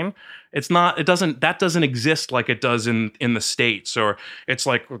wine. That doesn't exist like it does in the States. Or it's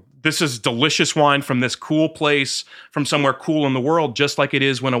like, this is delicious wine from this cool place, from somewhere cool in the world, just like it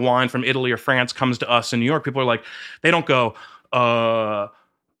is when a wine from Italy or France comes to us in New York. People are like, they don't go,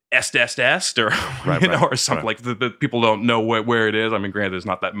 est, or or something like the people don't know where it is. I mean, granted, there's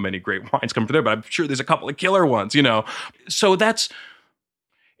not that many great wines coming from there, but I'm sure there's a couple of killer ones, So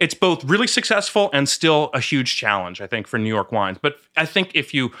it's both really successful and still a huge challenge, I think, for New York wines. But I think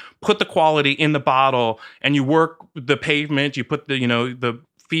if you put the quality in the bottle and you work the pavement, you put the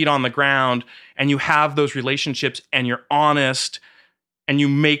feet on the ground, and you have those relationships, and you're honest, and you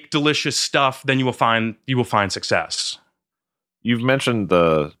make delicious stuff, then you will find success. You've mentioned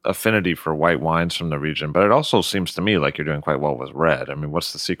the affinity for white wines from the region, but it also seems to me like you're doing quite well with red. I mean,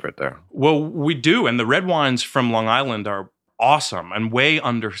 what's the secret there? Well, we do, and the red wines from Long Island are awesome and way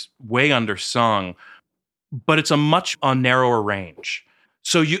undersung, but it's a much narrower range.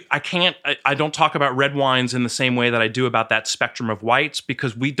 So I don't talk about red wines in the same way that I do about that spectrum of whites,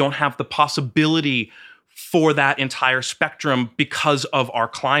 because we don't have the possibility for that entire spectrum because of our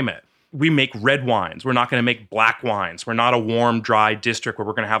climate. We make red wines. We're not going to make black wines. We're not a warm, dry district where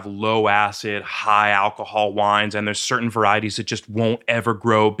we're going to have low acid, high alcohol wines, and there's certain varieties that just won't ever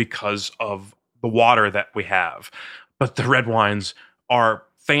grow because of the water that we have. But the red wines are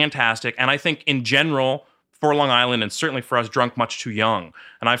fantastic. And I think in general, for Long Island, and certainly for us, drunk much too young.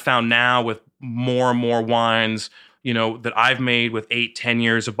 And I've found now with more and more wines, that I've made with 8-10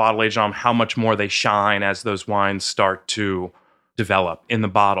 years of bottle age on them, how much more they shine as those wines start to develop in the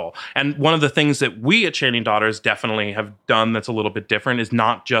bottle. And one of the things that we at Channing Daughters definitely have done that's a little bit different is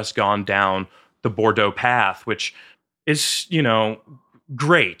not just gone down the Bordeaux path, which is,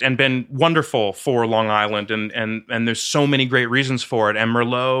 great and been wonderful for Long Island, and there's so many great reasons for it. And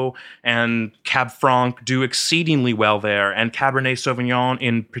Merlot and Cab Franc do exceedingly well there, and Cabernet Sauvignon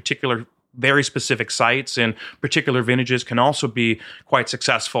in particular, very specific sites and particular vintages can also be quite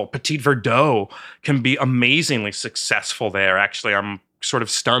successful. Petit Verdot can be amazingly successful there. Actually, I'm sort of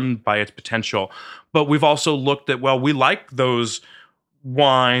stunned by its potential. But we've also looked at, we like those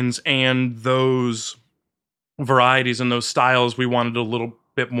wines and those varieties and those styles. We wanted a little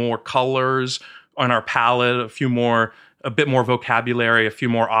bit more colors on our palette, a bit more vocabulary, a few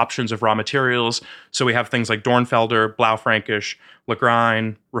more options of raw materials. So we have things like Dornfelder, Blaufränkisch,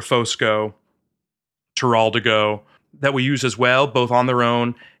 Lagrein, Refosco, Teroldego that we use as well, both on their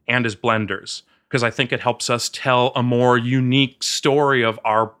own and as blenders, because I think it helps us tell a more unique story of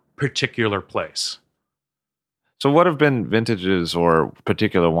our particular place. So what have been vintages or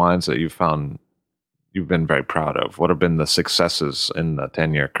particular wines that you've found you've been very proud of? What have been the successes in the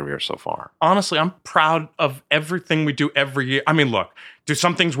 10-year career so far? Honestly, I'm proud of everything we do every year. I mean, look, do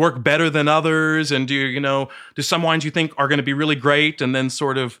some things work better than others? And do some wines you think are going to be really great and then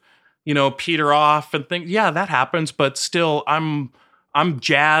sort of, peter off and think, yeah, that happens. But still, I'm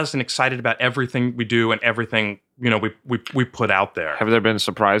jazzed and excited about everything we do and everything, we put out there. Have there been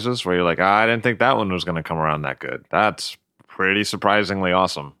surprises where you're like, I didn't think that one was going to come around that good? That's pretty surprisingly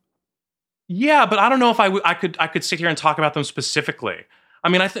awesome. Yeah, but I don't know if I could sit here and talk about them specifically. I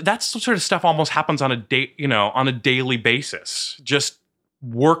mean, that sort of stuff almost happens on a daily basis, just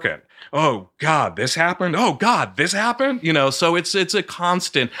working. Oh God, this happened. Oh God, this happened. So it's a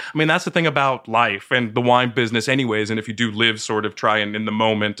constant. I mean, that's the thing about life and the wine business, anyways. And if you do live sort of trying in the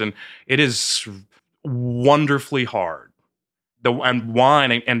moment, and it is wonderfully hard. And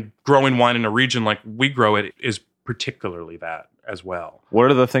wine and growing wine in a region like we grow it is particularly that as well. What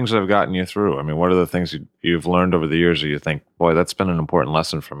are the things that have gotten you through? I mean, what are the things you've learned over the years that you think, boy, that's been an important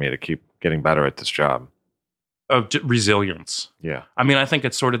lesson for me to keep getting better at this job? Resilience. Yeah. I mean, I think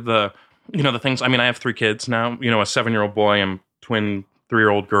it's sort of the things. I mean, I have 3 kids now, a 7-year-old boy and twin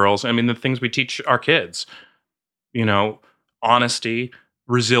 3-year-old girls. I mean, the things we teach our kids, honesty,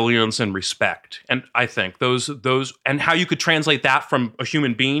 resilience, and respect. And I think those, and how you could translate that from a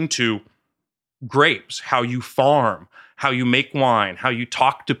human being to grapes, how you farm, how you make wine, how you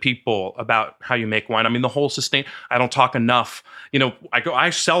talk to people about how you make wine. I mean, the whole I don't talk enough. I go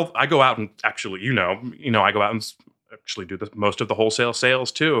out and actually, I go out and actually do most of the wholesale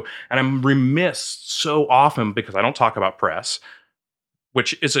sales too. And I'm remiss so often because I don't talk about press,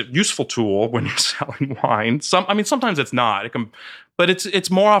 which is a useful tool when you're selling wine. Sometimes it's not. But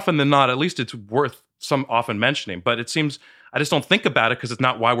it's more often than not. At least it's worth some often mentioning. But it seems I just don't think about it because it's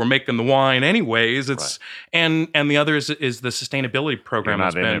not why we're making the wine, anyways. It's right. And the other is the sustainability program. You're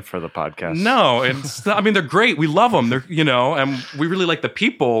not in it for the podcast. No, it's. They're great. We love them. They're and we really like the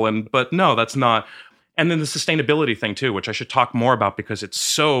people. But no, that's not. And then the sustainability thing too, which I should talk more about because it's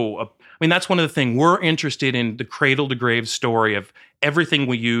so. That's one of the things we're interested in, the cradle to grave story of everything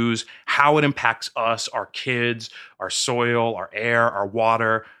we use, how it impacts us, our kids, our soil, our air, our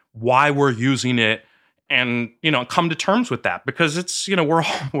water, why we're using it. And, come to terms with that because it's,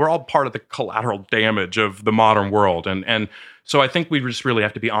 we're all part of the collateral damage of the modern world. And so I think we just really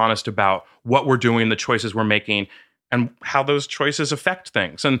have to be honest about what we're doing, the choices we're making, and how those choices affect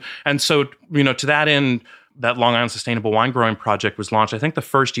things. And so, to that end, that Long Island Sustainable Wine Growing Project was launched. I think the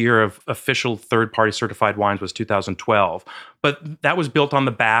first year of official third-party certified wines was 2012. But that was built on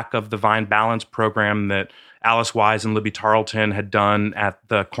the back of the Vine Balance program that Alice Wise and Libby Tarleton had done at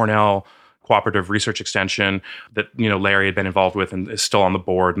the Cornell Cooperative Research Extension that, Larry had been involved with and is still on the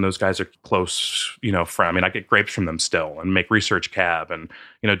board. And those guys are close, friends. I mean, I get grapes from them still and make research cab and,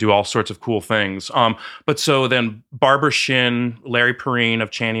 do all sorts of cool things. But so then Barbara Shin, Larry Perrine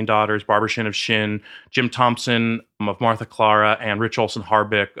of Channing Daughters, Barbara Shin of Shin, Jim Thompson of Martha Clara, and Rich Olson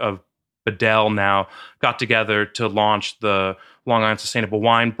Harbick of Bedell now got together to launch the Long Island Sustainable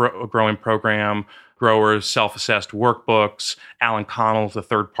Wine Growing Program. Growers self-assessed workbooks. Alan Connell, the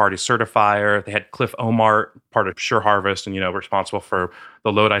third-party certifier. They had Cliff Omart, part of Sure Harvest, and responsible for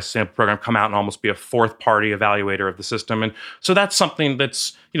the Lodi Sample Program, come out and almost be a fourth-party evaluator of the system. And so that's something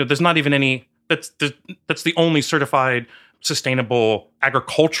that's there's not even any that's the only certified sustainable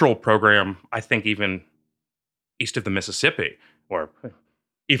agricultural program, I think, even east of the Mississippi, or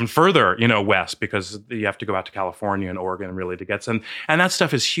even further, west, because you have to go out to California and Oregon really to get some. And that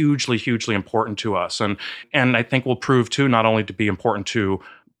stuff is hugely, hugely important to us. And I think will prove, too, not only to be important to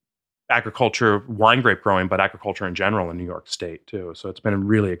agriculture, wine grape growing, but agriculture in general in New York State, too. So it's been a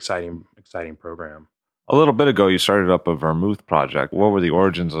really exciting program. A little bit ago, you started up a vermouth project. What were the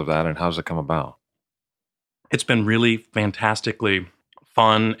origins of that, and how's it come about? It's been really fantastically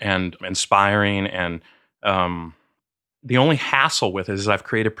fun and inspiring, and the only hassle with it is I've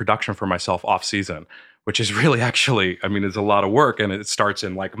created production for myself off season, which is really actually, it's a lot of work, and it starts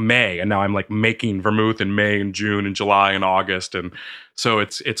in like May, and now I'm like making vermouth in May and June and July and August, and so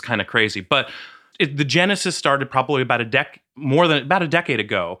it's kind of crazy. But the genesis started probably about a decade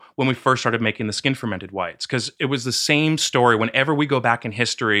ago when we first started making the skin fermented whites, because it was the same story. Whenever we go back in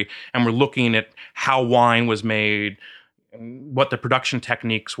history and we're looking at how wine was made, what the production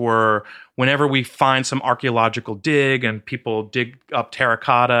techniques were, whenever we find some archaeological dig and people dig up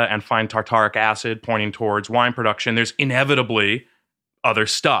terracotta and find tartaric acid pointing towards wine production, there's inevitably other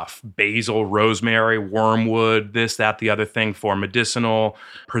stuff: basil, rosemary, wormwood, this, that, the other thing, for medicinal,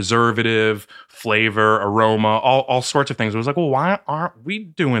 preservative, flavor, aroma, all sorts of things. It was like, well, why aren't we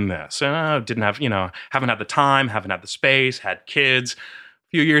doing this? And didn't have, haven't had the time, haven't had the space, had kids. A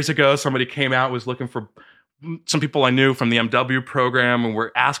few years ago, somebody came out, was looking for some people I knew from the MW program, and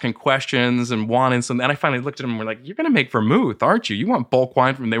were asking questions and wanting some. And I finally looked at them and were like, "You're going to make vermouth, aren't you? You want bulk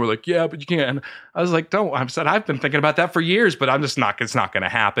wine from?" And they were like, "Yeah, but you can't." And I was like, "Don't." I said, "I've been thinking about that for years, but I'm just not. It's not going to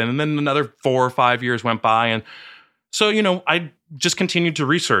happen." And then another 4 or 5 years went by, and so I just continued to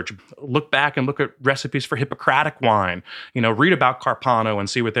research, look back and look at recipes for Hippocratic wine, read about Carpano and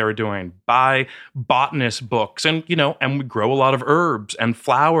see what they were doing, buy botanist books, and, and we grow a lot of herbs and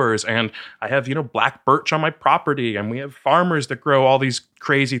flowers. And I have, black birch on my property, and we have farmers that grow all these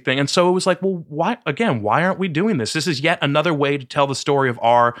crazy things. And so it was like, well, why aren't we doing this? This is yet another way to tell the story of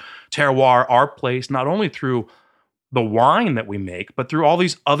our terroir, our place, not only through the wine that we make, but through all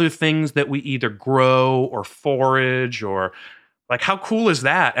these other things that we either grow or forage, or like, how cool is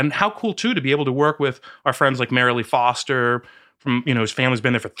that? And how cool, too, to be able to work with our friends like Marilee Foster, from, whose family's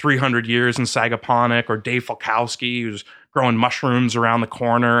been there for 300 years in Sagaponack, or Dave Falkowski, who's growing mushrooms around the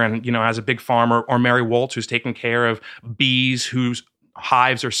corner and, has a big farm, or Mary Woltz, who's taking care of bees whose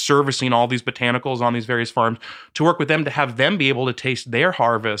hives are servicing all these botanicals on these various farms, to work with them, to have them be able to taste their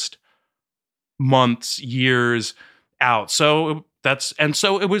harvest months, years out. So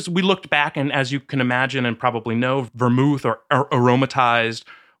it was, we looked back, and as you can imagine and probably know, vermouth or aromatized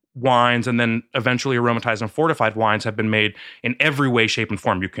wines, and then eventually aromatized and fortified wines, have been made in every way, shape, and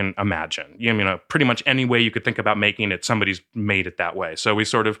form you can imagine. Pretty much any way you could think about making it, somebody's made it that way. So we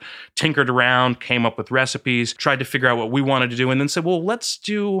sort of tinkered around, came up with recipes, tried to figure out what we wanted to do, and then said, well, let's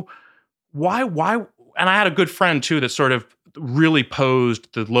do why. And I had a good friend too that sort of really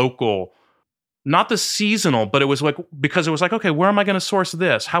posed the local, not the seasonal, but it was like, because it was like, okay, where am I going to source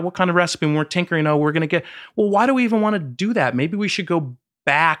this? What kind of recipe? And we're tinkering, we're going to get, well, why do we even want to do that? Maybe we should go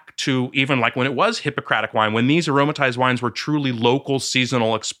back to even like when it was Hippocratic wine, when these aromatized wines were truly local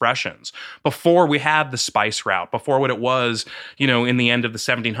seasonal expressions, before we had the spice route, before what it was, in the end of the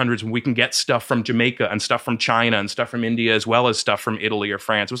 1700s, when we can get stuff from Jamaica and stuff from China and stuff from India, as well as stuff from Italy or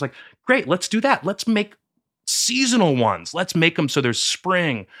France. It was like, great, let's do that. Let's make seasonal ones. Let's make them so there's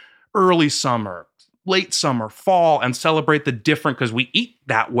spring, early summer, late summer, fall, and celebrate the different, because we eat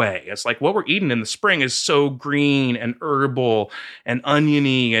that way. It's like what we're eating in the spring is so green and herbal and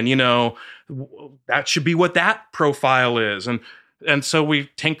oniony, and that should be what that profile is. And so we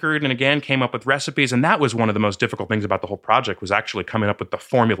tinkered and again came up with recipes, and that was one of the most difficult things about the whole project, was actually coming up with the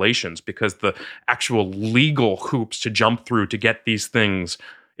formulations, because the actual legal hoops to jump through to get these things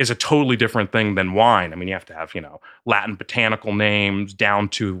is a totally different thing than wine. I mean, you have to have, Latin botanical names down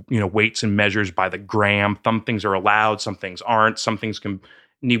to, weights and measures by the gram. Some things are allowed, some things aren't. Some things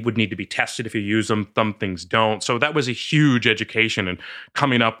would need to be tested if you use them. Some things don't. So that was a huge education in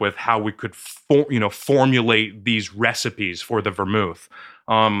coming up with how we could, formulate these recipes for the vermouth.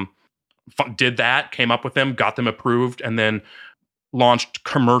 Did that, came up with them, got them approved, and then launched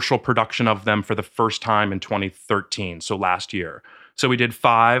commercial production of them for the first time in 2013, so last year. So we did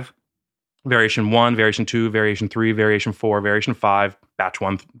 5, variation 1, variation 2, variation 3, variation 4, variation 5, batch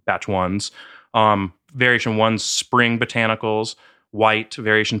 1s. Variation 1, spring botanicals, white.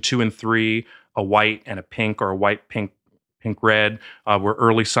 Variation 2 and 3, a white and a pink, or a white, pink, red, were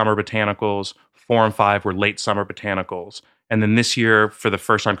early summer botanicals. 4 and 5 were late summer botanicals. And then this year, for the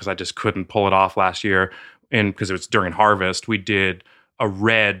first time, because I just couldn't pull it off last year, and because it was during harvest, we did a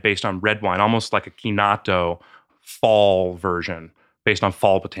red based on red wine, almost like a Kinato fall version based on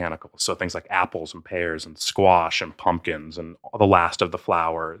fall botanicals. So things like apples and pears and squash and pumpkins and the last of the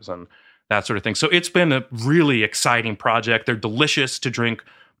flowers and that sort of thing. So it's been a really exciting project. They're delicious to drink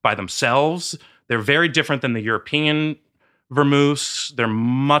by themselves. They're very different than the European vermouths. They're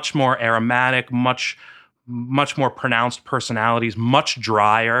much more aromatic, much more pronounced personalities, much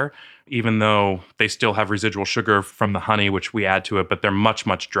drier, even though they still have residual sugar from the honey, which we add to it, but they're much,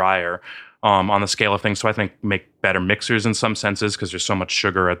 much drier on the scale of things. So I think make better mixers in some senses because there's so much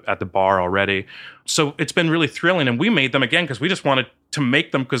sugar at the bar already. So it's been really thrilling. And we made them again because we just wanted to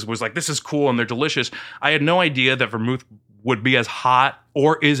make them because it was like, this is cool and they're delicious. I had no idea that vermouth would be as hot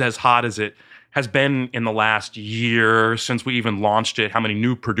or is as hot as it has been in the last year since we even launched it, how many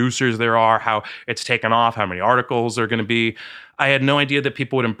new producers there are, how it's taken off, how many articles there are going to be. I had no idea that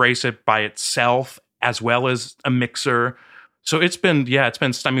people would embrace it by itself as well as a mixer. So we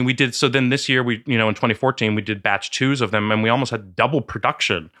did, so then this year, in 2014, we did batch 2s of them and we almost had double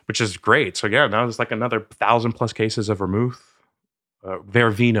production, which is great. So yeah, now there's like another 1,000+ cases of vermouth.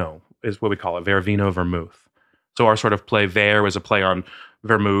 Vervino is what we call it, Vervino vermouth. So our sort of play, Ver was a play on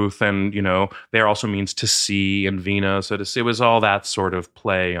vermouth, and there also means to see, and vina, so it was all that sort of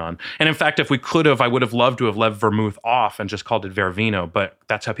play on. And in fact, if we could have, I would have loved to have left vermouth off and just called it Vervino, but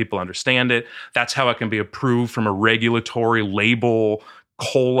that's how people understand it. That's how it can be approved from a regulatory label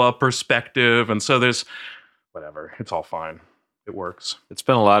cola perspective, and so there's whatever, it's all fine. It works. It's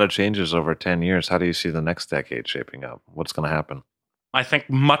been a lot of changes over 10 years. How do you see the next decade shaping up? What's going to happen? I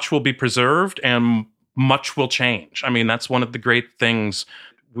think much will be preserved and much will change. I mean, that's one of the great things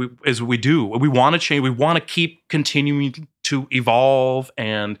we do. We want to change. We want to keep continuing to evolve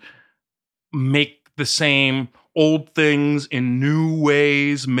and make the same old things in new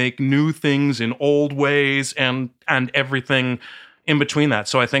ways, make new things in old ways, and everything in between that.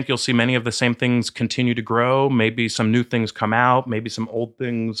 So I think you'll see many of the same things continue to grow. Maybe some new things come out. Maybe some old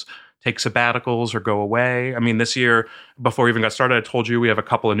things take sabbaticals or go away. I mean, this year, before we even got started, I told you we have a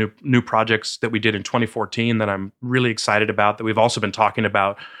couple of new projects that we did in 2014 that I'm really excited about, that we've also been talking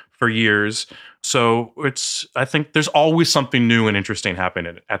about for years. So I think there's always something new and interesting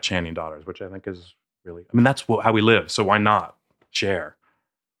happening at Channing Daughters, which I think is really, that's how we live. So why not share?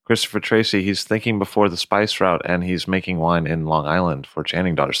 Christopher Tracy, he's thinking before the spice route, and he's making wine in Long Island for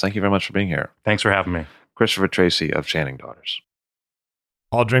Channing Daughters. Thank you very much for being here. Thanks for having me. Christopher Tracy of Channing Daughters.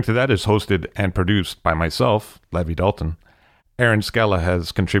 All Drink to That is hosted and produced by myself, Levi Dalton. Aaron Scala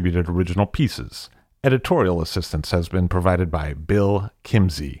has contributed original pieces. Editorial assistance has been provided by Bill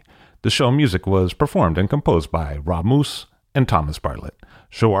Kimsey. The show music was performed and composed by Rob Moose and Thomas Bartlett.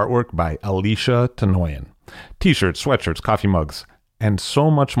 Show artwork by Alicia Tenoyan. T-shirts, sweatshirts, coffee mugs, and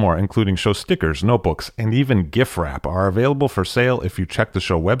so much more, including show stickers, notebooks, and even gift wrap, are available for sale if you check the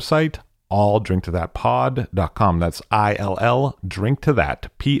show website, alldrinktothatpod.com. That's ILL,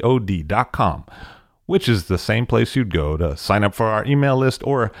 drinktothatpod.com, which is the same place you'd go to sign up for our email list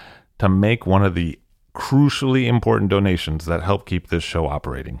or to make one of the crucially important donations that help keep this show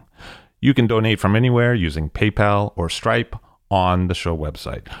operating. You can donate from anywhere using PayPal or Stripe on the show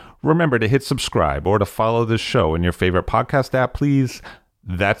website. Remember to hit subscribe or to follow this show in your favorite podcast app, please.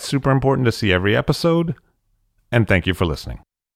 That's super important to see every episode. And thank you for listening.